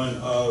is one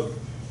of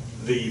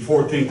the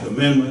 14th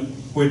Amendment,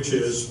 which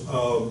is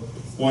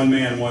one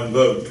man, one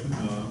vote.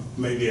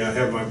 Maybe I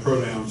have my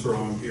pronouns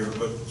wrong here,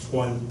 but it's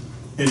one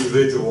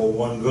individual,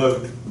 one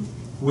vote.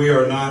 We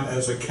are not,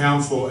 as a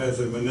council,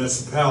 as a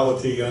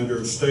municipality,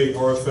 under state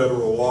or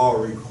federal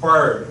law,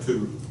 required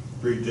to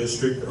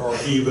redistrict or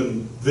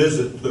even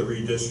visit the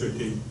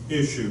redistricting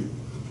issue.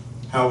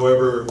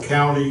 However,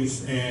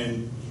 counties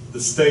and the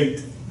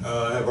state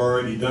have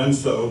already done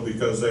so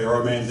because they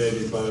are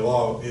mandated by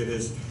law. It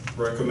is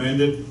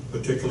recommended,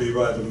 particularly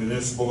by the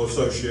municipal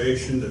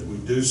association, that we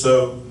do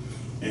so.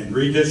 And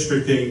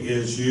redistricting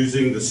is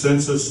using the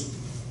census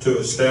to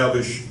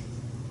establish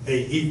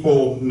a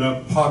equal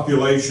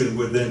population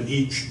within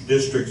each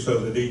district so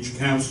that each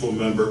council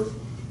member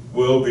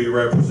will be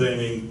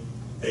representing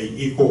a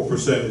equal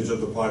percentage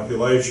of the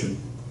population.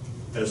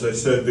 As I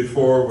said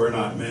before, we're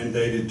not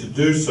mandated to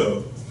do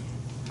so.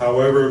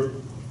 However,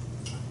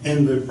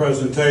 in the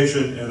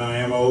presentation, and I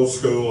am old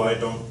school, I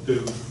don't do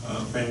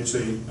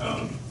fancy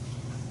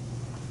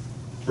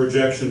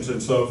projections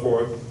and so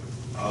forth,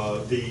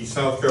 the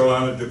South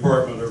Carolina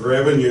Department of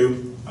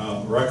Revenue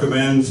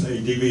recommends a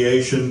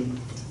deviation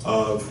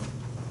of,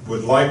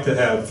 would like to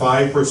have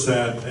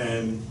 5%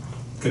 and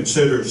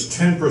considers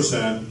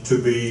 10%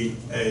 to be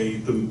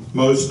the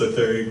most that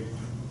they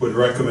would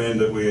recommend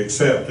that we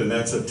accept, and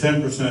that's a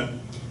 10%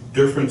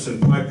 difference in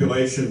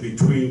population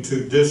between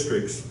two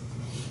districts.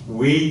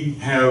 We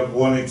have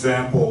one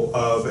example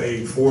of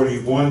a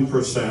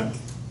 41%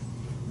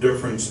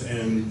 difference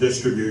in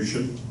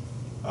distribution,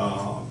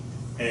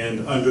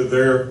 and under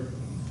their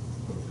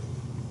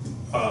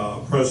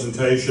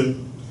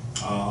presentation,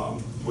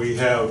 we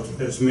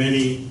have as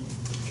many,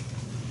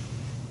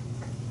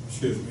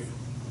 excuse me,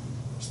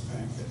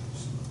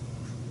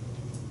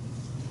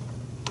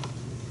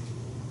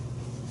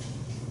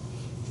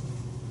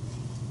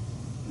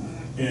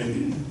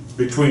 in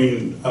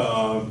between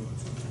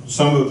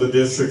some of the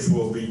districts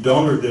will be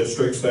donor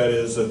districts, that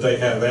is that they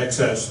have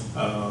excess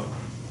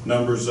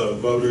numbers of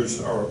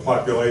voters or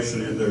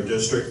population in their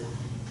district.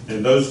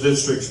 And those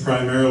districts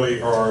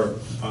primarily are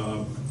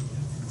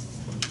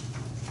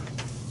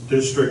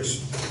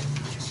districts,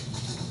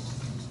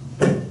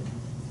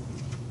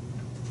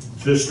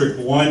 District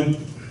 1,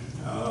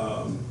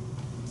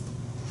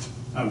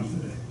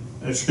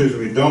 excuse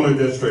me, donor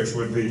districts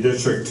would be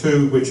District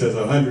 2, which has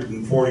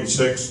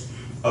 146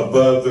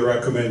 above the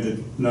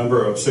recommended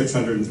number of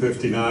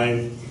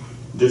 659,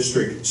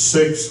 District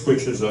 6,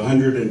 which is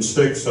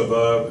 106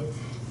 above,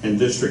 and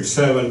District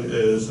 7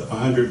 is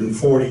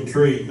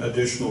 143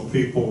 additional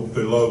people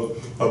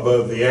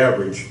above the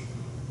average.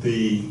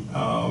 The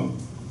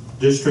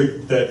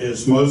district that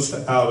is most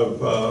out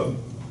of,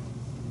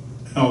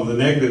 on the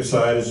negative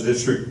side is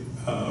District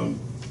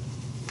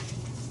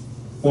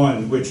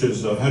 1, which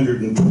is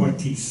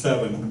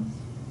 127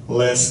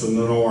 less than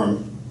the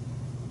norm.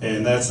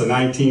 And that's a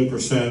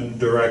 19%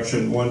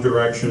 direction, one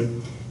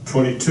direction,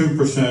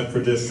 22%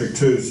 for District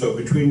 2. So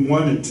between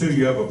 1 and 2,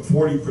 you have a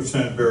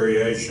 40%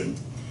 variation.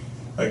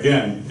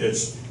 Again,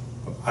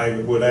 I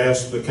would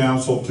ask the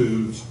council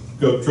to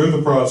go through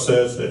the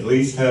process, at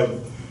least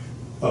have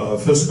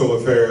fiscal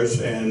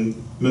affairs, and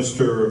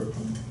Mr.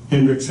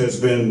 Hendricks has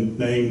been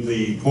named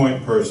the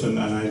point person,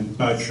 and I'm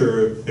not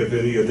sure if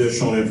any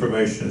additional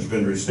information has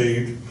been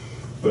received,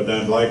 but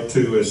I'd like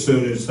to, as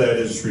soon as that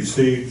is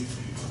received,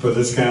 for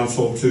this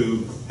council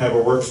to have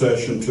a work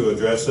session to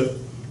address it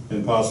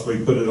and possibly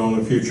put it on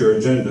a future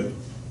agenda.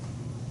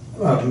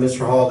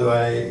 Mr. Hall, do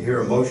I hear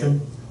a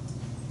motion?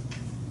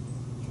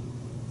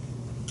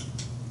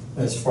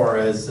 As far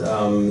as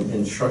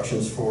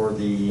instructions for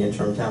the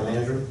interim town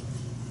manager?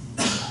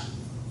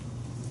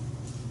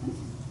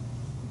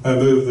 I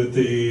move that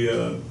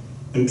the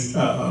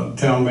interim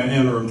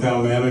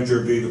town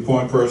manager be the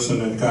point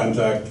person in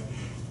contact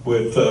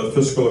with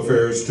fiscal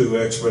affairs to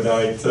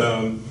expedite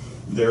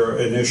their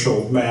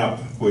initial map,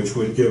 which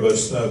would give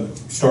us a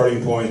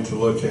starting point to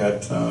look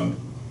at. Okay,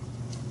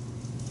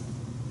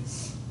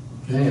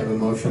 I have a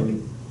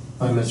motion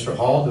by Mr.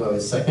 Hall. Do I have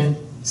a second?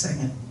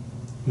 Second.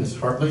 Ms.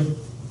 Hartley?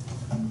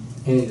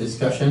 Any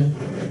discussion?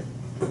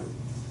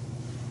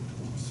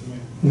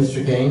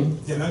 Mr. Kane?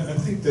 Yeah, I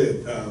think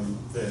that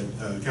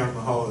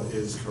Councilman Hall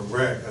is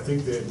correct. I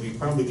think that we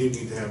probably do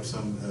need to have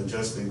some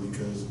adjusting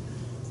because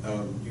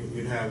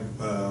you'd have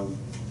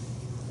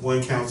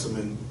one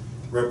councilman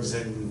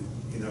representing,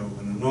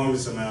 an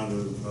enormous amount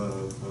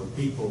of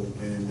people,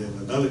 and then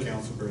another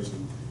council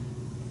person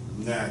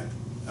not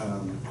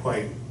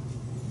quite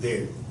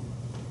there.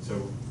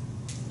 So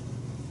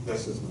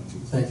that's just my two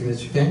cents. Thank you,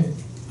 Mr. King.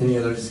 Any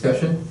other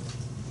discussion?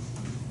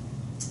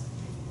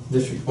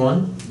 District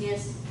 1,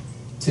 Yes.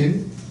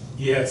 2,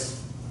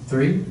 Yes.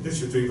 3,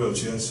 District 3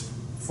 votes yes.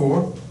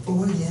 4,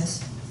 4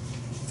 yes.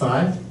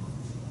 5,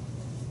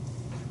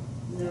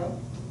 No.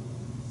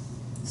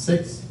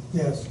 6,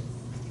 Yes.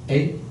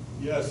 8,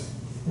 Yes.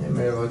 and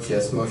Mayor votes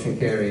yes, motion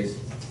carries.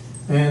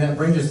 And that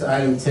brings us to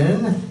item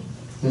 10.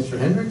 Mr.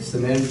 Hendricks, the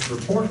manager's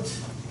report.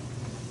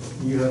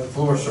 You have the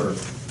floor, sir.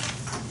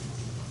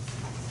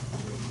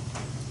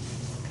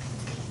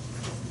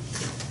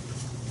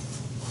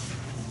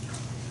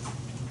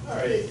 All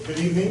right, good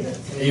evening,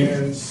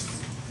 and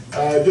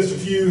just a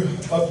few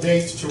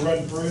updates to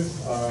run through.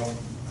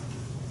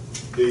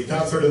 The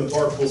concert in the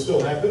park will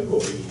still happen,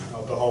 will be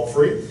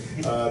alcohol-free.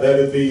 That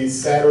would be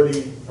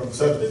Saturday from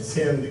 7 to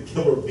 10. The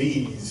Killer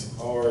Bees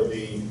are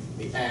the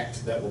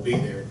act that will be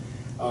there.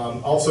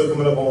 Also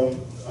coming up on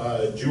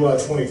July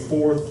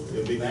 24th,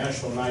 it'll be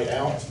National Night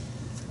Out.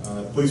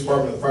 The police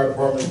department and the fire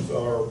department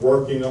are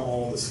working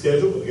on the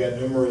schedule. We've got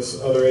numerous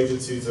other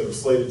agencies that are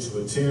slated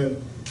to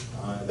attend.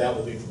 That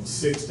will be from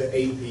 6 to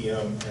 8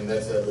 p.m. and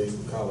that's at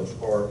Leesville College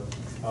Park.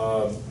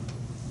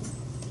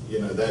 You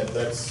know,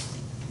 that's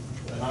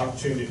an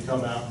opportunity to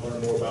come out and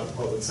learn more about the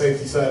public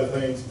safety side of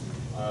things.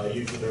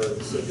 Usually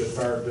there's a good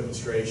fire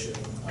demonstration.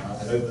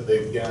 I know that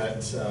they've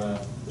got the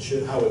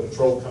highway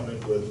patrol coming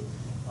with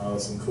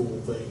some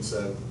cool things.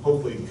 So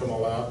hopefully you can come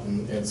all out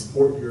and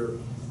support your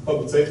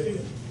public safety.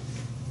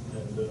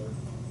 And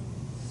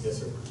yes,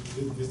 sir.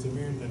 Is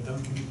there in the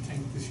Dunkin'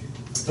 tank this year?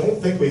 Don't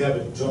think we have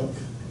a junk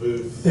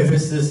booth. If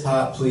it's this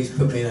hot, please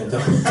put me in a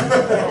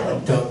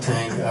dunk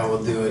tank. I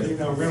will do it You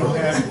know, we for don't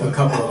have a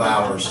couple of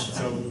hours.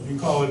 So you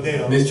call it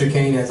down. Mr.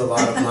 Kane has a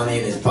lot of money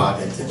in his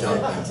pocket to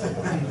jump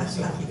into.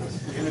 So,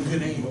 In a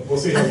good aim. We'll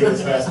see how good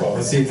his fastball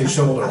let's is. see if his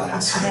shoulder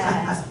lasts.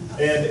 And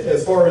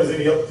as far as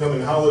any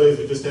upcoming holidays,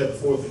 we just had the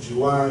 4th of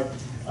July.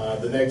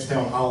 The next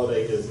town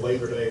holiday is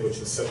Labor Day, which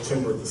is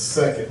September the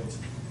 2nd.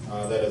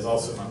 That is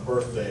also my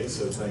birthday,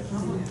 so thank you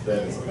for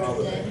that as a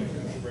holiday.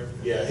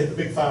 Yeah, hit the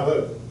big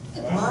 5-0.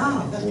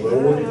 Wow.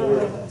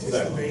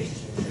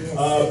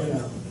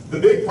 The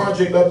big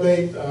project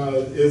update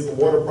is the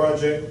water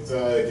project.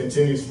 It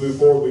continues to move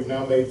forward. We've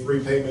now made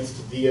 3 payments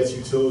to DS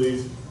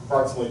Utilities,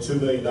 approximately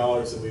 $2 million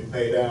that we've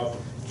paid out.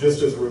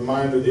 Just as a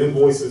reminder, the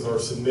invoices are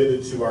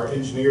submitted to our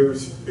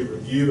engineers who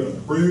review and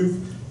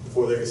approve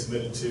before they're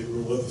submitted to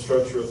Rural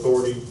Infrastructure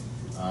Authority.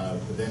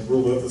 Then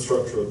Rural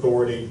Infrastructure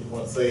Authority,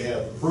 once they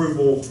have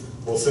approval,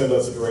 will send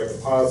us a direct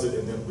deposit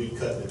and then we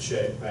cut the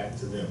check back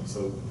to them.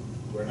 So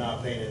we're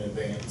not paying in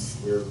advance,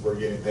 we're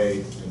getting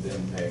paid and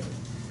then paying.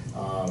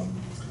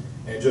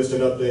 And just an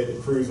update, the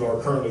crews are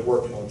currently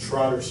working on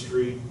Trotter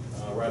Street,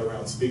 right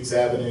around Speaks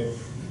Avenue.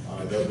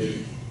 They'll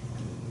be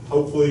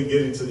hopefully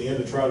getting to the end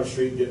of Trotter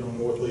Street, getting on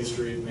North Lee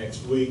Street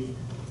next week.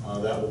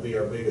 That will be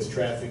our biggest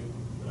traffic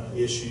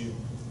issue.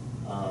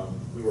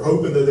 We were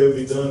hoping that they would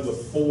be done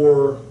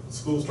before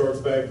school starts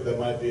back, but that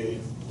might be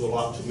a little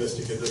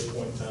optimistic at this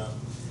point in time.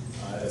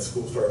 As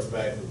school starts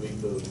back the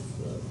week of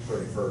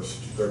 31st,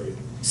 30th.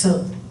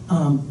 So,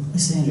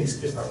 Mr. Hendricks,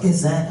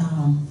 is that,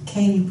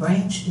 Caney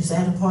Branch, is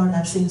that a part?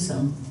 I've seen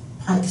some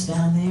pipes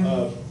down there.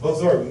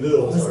 Bozard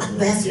Mill.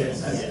 That's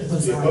Yes, right. yes.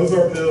 Bozard.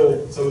 Bozard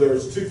Mill, so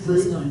there's 2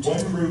 crews. It's going to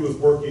One crew is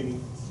working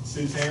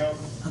to town.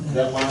 Okay.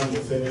 That line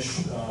will finish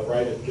it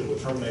will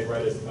terminate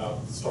right at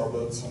about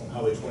Starbucks on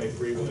Highway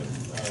 23 when it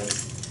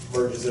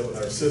merges in with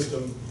our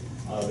system.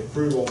 The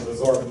crew on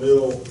Bozard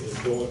Mill is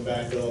going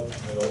back up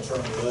and they'll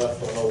turn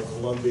left on Old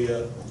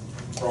Columbia,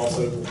 cross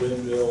over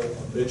Windmill and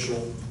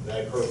Mitchell,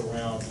 that curve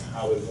around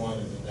Highway 1,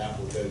 and then that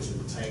will go to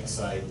the tank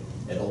site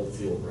at Old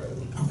Field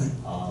Road. Okay.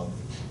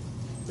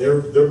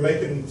 They're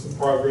making some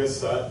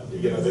progress.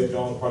 You know, they've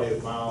gone probably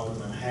 1.5 miles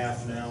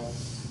now.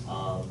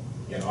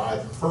 You know,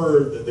 I've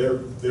heard that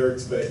they're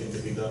expecting to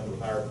be done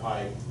with our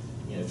pipe,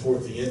 you know,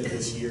 towards the end of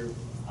this year.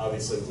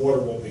 Obviously, water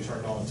won't be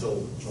turned on until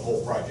the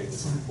whole project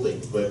is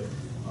complete, but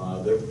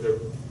they're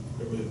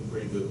moving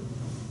pretty good.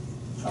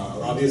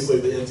 Obviously,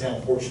 the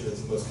in-town portion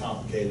is the most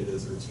complicated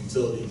as there's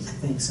utilities I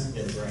think so.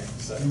 in the ground.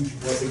 So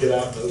once they get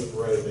out and over the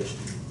road, they should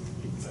be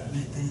fast.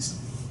 Thanks.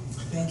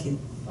 Thank you.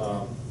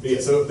 But yeah,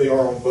 so they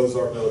are on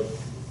Bozard Mill,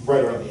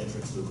 right around the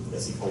entrance to the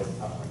SE Fulton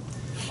High.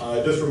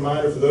 Just a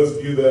reminder for those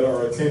of you that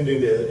are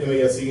attending the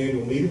MASC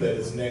annual meeting, that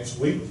is next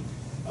week.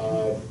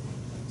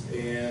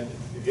 And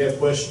if you have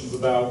questions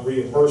about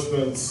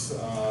reimbursements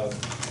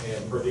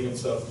and per diem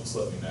stuff, just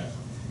let me know.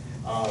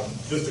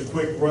 Just a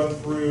quick run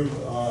through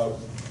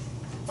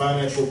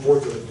financial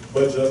report, the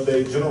budget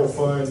update. General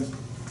fund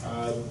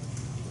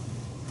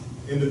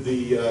ended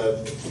the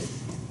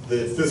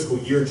fiscal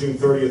year, June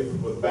 30th,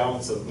 with a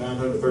balance of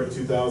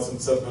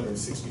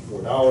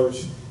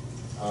 $932,764.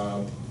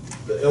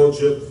 The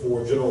LGIP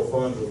for general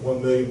fund was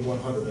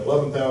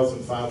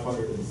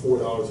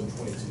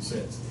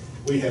 $1,111,504.22.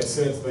 We have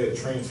since made a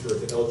transfer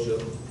to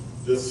LGIP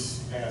this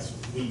past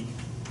week,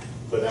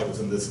 but that was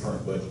in this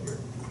current budget year.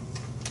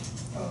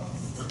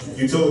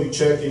 Utility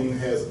checking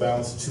has a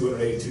balance of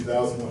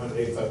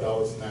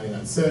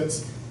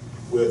 $282,185.99,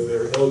 with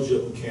their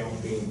LGIP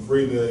account being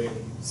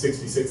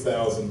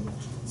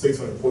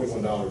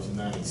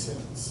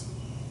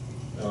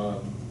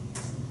 $3,066,641.90.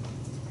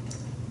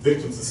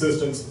 Victims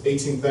assistance,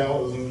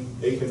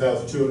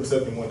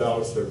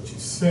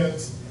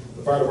 $18,271.32.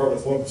 The fire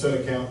department's 1%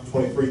 account,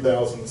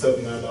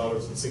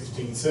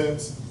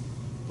 $23,079.16.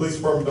 Police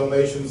department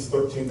donations,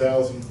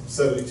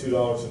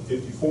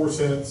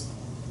 $13,072.54.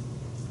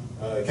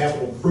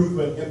 Capital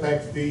improvement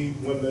impact fee,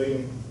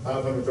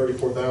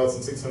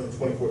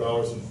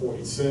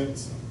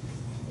 $1,534,624.40.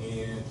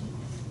 And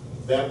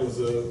that was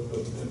an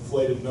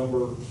inflated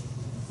number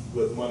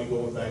with money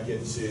going back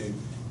into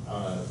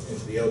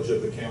the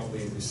LGIP account.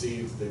 We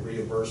received the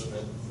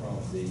reimbursement from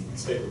the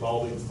state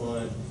revolving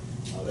fund.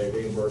 They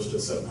reimbursed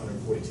us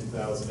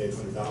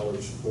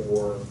 $742,800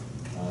 for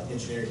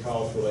engineering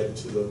costs related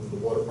to the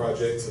water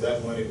project. So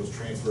that money was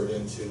transferred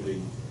into the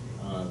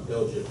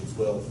LGIP as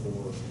well for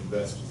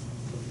investment.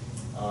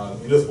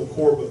 Municipal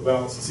court with a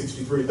balance of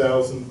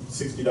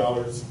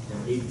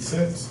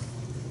 $63,060.80.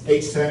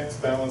 H-tax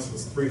balance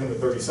was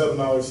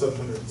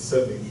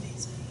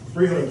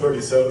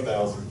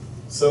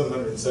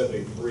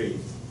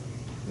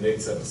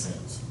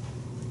 $337,773.87.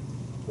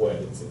 Boy, I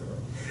didn't say that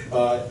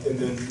right. And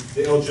then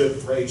the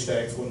LGIP for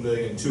H-tax,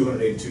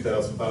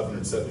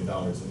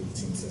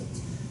 $1,282,570.18.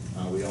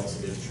 We also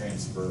did a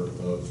transfer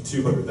of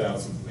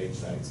 $200,000 from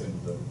H-tax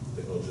into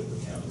the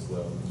LGIP account as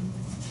well, to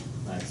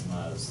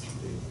maximize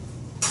the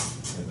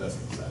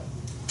investment side.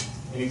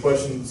 Any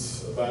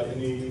questions about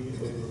any of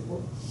the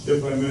report?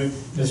 If I may,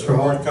 Mr.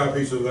 Hall. hard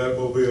copies of that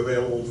will be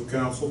available to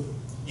council.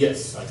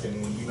 Yes, I can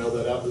email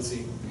that out this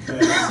evening.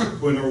 And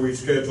when are we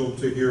scheduled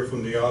to hear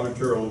from the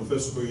auditor on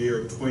fiscal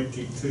year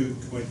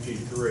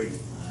 22-23?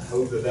 I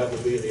hope that that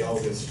will be in the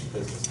August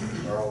business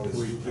meeting, or August.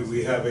 Do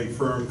we have a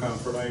firm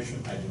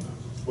confirmation? I do not.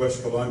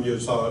 West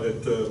Columbia's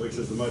audit, which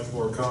is much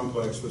more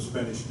complex, was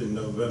finished in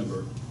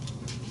November.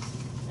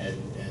 And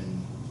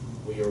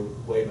we are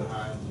way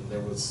behind, and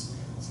there was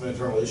some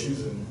internal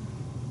issues, and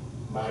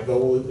my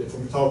goal, if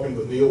I'm talking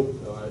with Neil,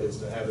 is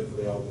to have it for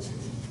the August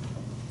meeting.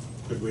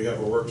 Could we have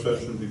a work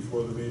session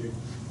before the meeting?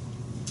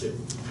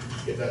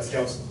 If that's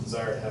council's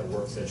desire to have a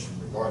work session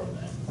regarding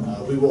that.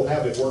 We will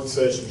have a work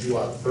session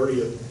July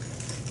 30th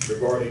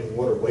regarding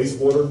water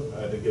wastewater,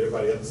 to get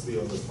everybody up to speed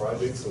on this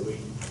project, so if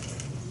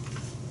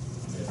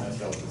that's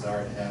y'all's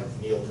desire to have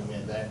Neil come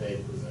in that day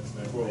to present some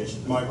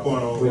information. My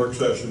point on a work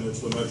session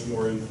is much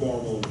more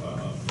informal.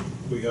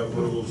 We have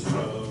rules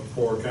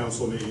for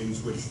council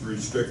meetings which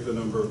restrict the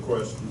number of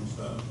questions,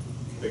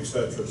 et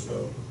cetera.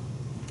 So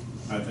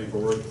I think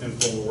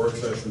informal work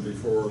session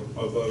before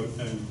a vote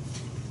and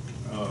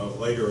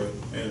later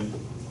in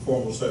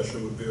formal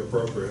session would be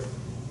appropriate.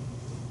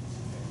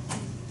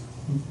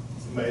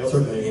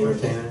 Certainly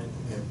entertain it.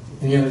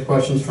 Any other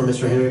questions for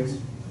Mr. Hendricks?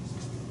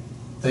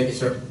 Thank you,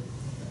 sir.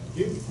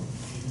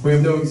 We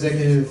have no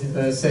executive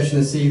session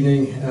this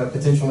evening.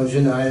 Potential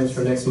agenda items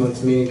for next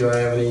month's meeting. Do I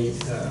have any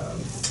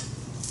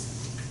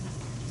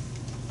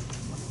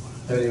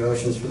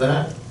motions for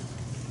that?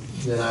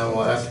 Then I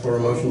will ask for a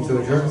motion to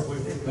adjourn.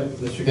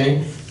 Mr.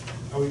 Kane?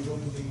 Are we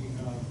doing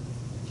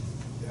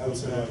the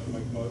outside?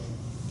 Make a motion.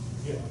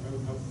 Yeah,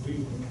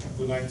 we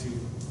would like to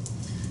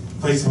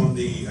place on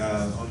the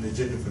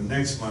agenda for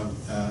next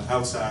month,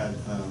 outside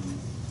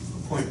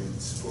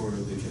appointments for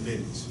the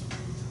committees.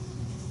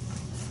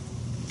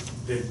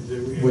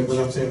 What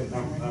I'm saying, I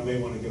may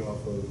want to get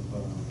off of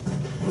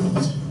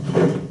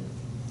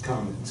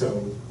comment.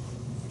 So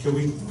can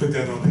we put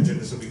that on the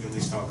agenda so we can at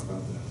least talk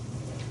about that?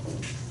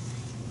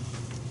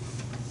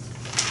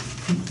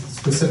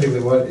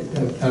 Specifically, what,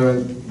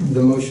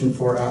 the motion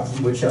for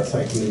which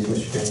outside committees,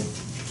 Mr. Kane?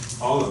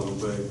 All of them,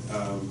 but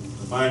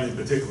mine in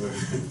particular.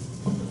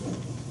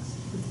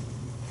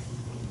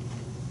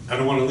 I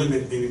don't want to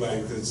limit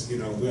anybody because, I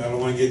don't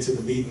want to get to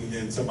the meeting and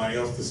then somebody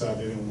else decide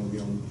they don't want to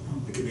be on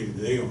the committee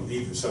that they don't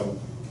either. So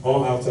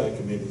all outside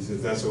committees,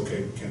 if that's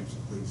okay with council,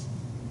 please.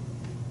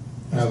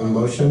 I have a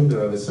motion. Do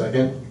I have a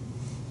second?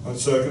 A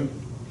second.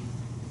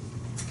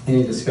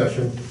 Any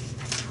discussion?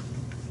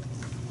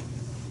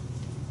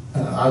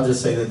 I'll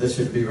just say that this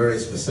should be very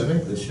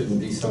specific. This shouldn't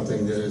be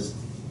something that is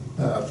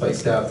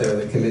placed out there.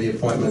 The committee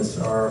appointments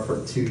are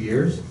for 2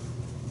 years.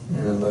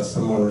 And unless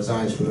someone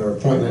resigns from their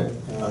appointment,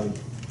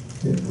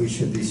 we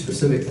should be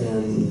specific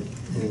in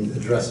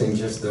addressing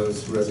just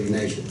those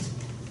resignations.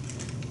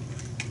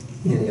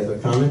 Any other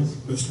comments?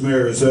 Mr.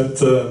 Mayor, is that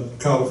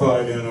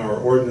codified in our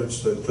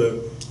ordinance that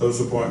those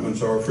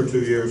appointments are for 2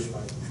 years?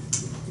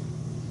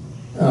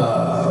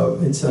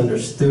 It's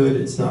understood,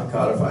 it's not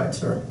codified,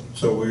 sir.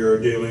 So we are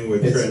dealing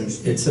with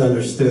trends. It's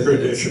understood that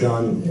it's Tradition.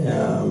 done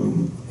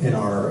in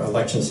our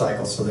election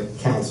cycle, so the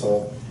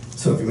council,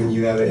 so if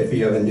you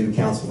have a new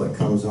council that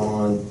comes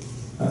on,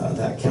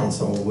 that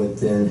council would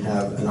then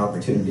have an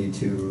opportunity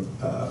to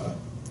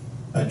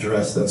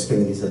address those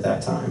committees at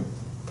that time.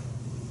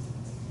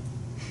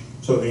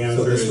 So the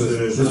answer this is was-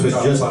 it is this not was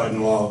just- codified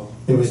in law.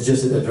 It was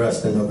just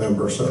addressed in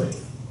November, sir.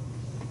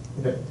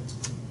 Okay.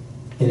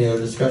 Any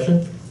other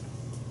discussion?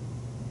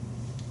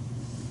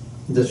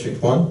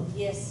 District 1,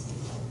 Yes.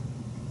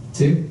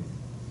 2,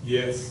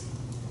 Yes.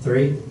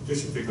 3,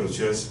 Bishop Pickles,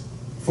 yes.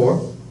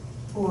 4,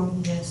 4,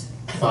 yes.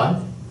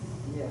 5,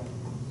 Yeah.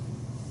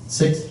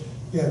 6,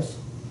 Yes.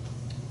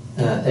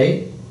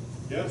 8,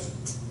 Yes.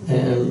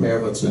 and Mayor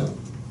votes no.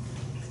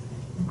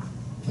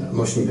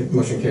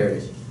 Motion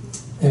carries.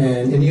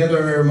 And any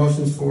other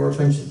motions for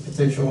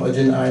potential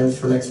agenda items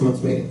for next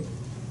month's meeting?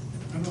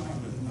 I don't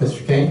have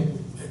Mr. Kane?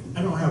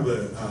 I don't have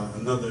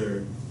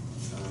another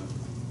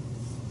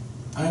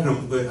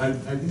item, but I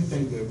do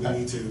think that we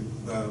need to,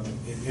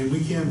 and we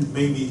can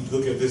maybe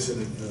look at this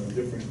in a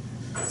different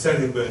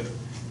setting, but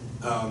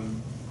I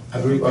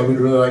would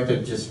really like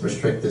to just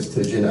restrict this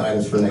to agenda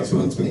items for next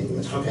month's meeting,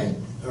 Mr. okay,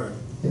 Kane. all right.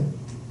 Yeah,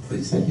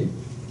 please, thank you.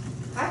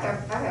 I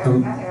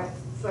have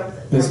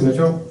something. Ms.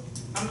 Mitchell?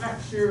 I'm not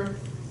sure,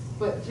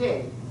 but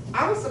Jay,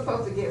 I was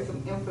supposed to get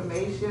some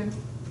information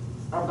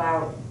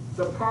about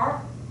the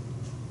park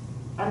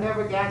I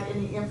never got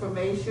any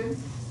information.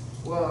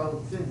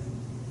 Well,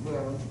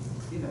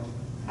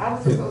 I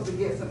was supposed to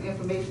get some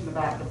information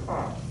about the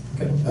park.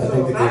 Okay,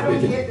 So if I we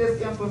don't can- get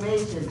this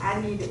information,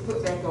 I need it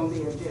put back on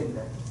the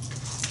agenda.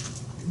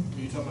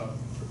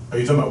 Are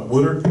you talking about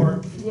Woodard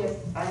Park? Yes,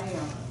 I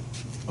am.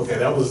 Okay, I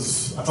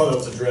thought that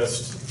was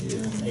addressed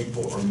in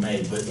April or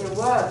May, but It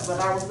was, but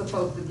I was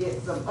supposed to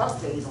get some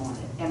update on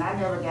it, and I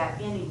never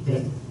got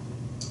anything.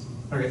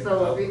 okay.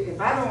 So if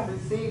I don't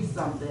receive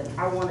something,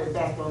 I want it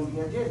back on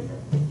the agenda.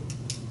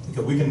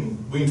 Okay, we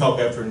can talk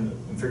after and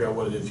figure out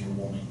what it is you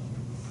want.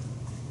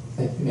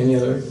 Thank you. Any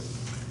other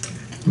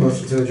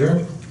motion to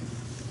adjourn?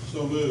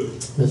 So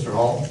moved. Mr.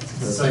 Hall,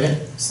 is there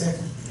a second?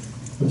 Second.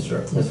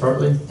 Ms.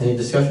 Hartley, any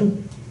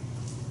discussion?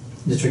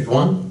 District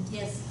 1,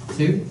 Yes.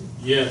 2,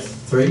 Yes.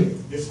 3,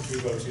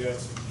 District 2 votes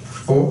yes.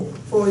 4,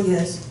 4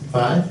 yes.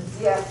 5,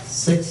 Yes.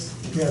 6,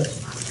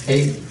 Yes.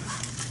 8,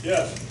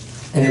 Yes.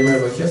 and the mayor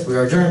votes yes. We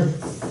are adjourned.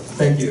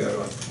 Thank you,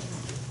 everyone.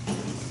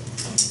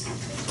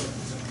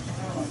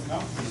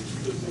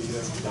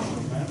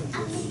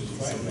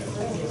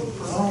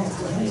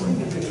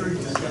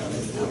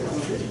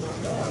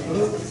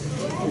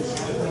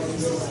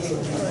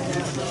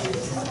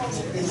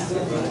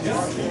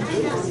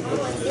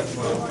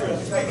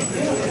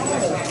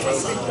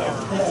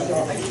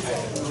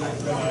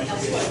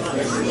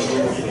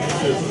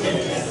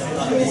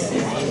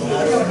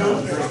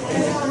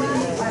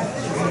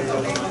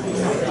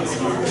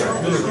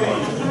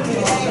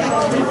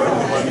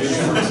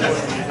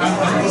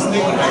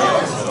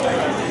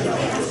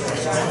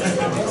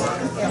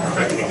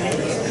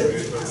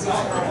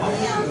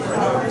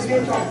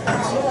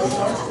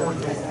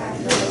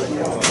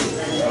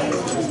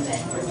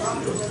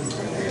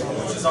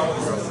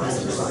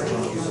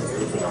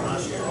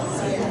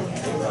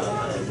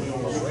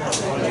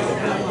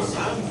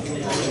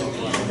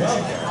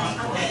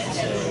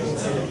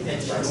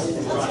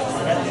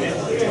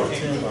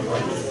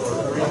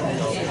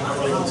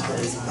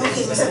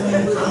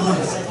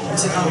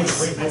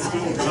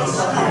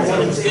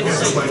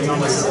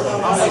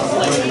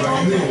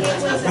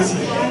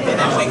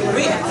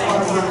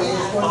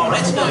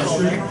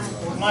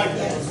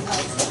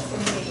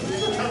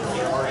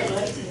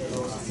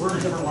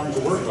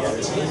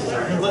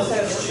 Let's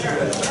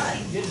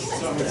have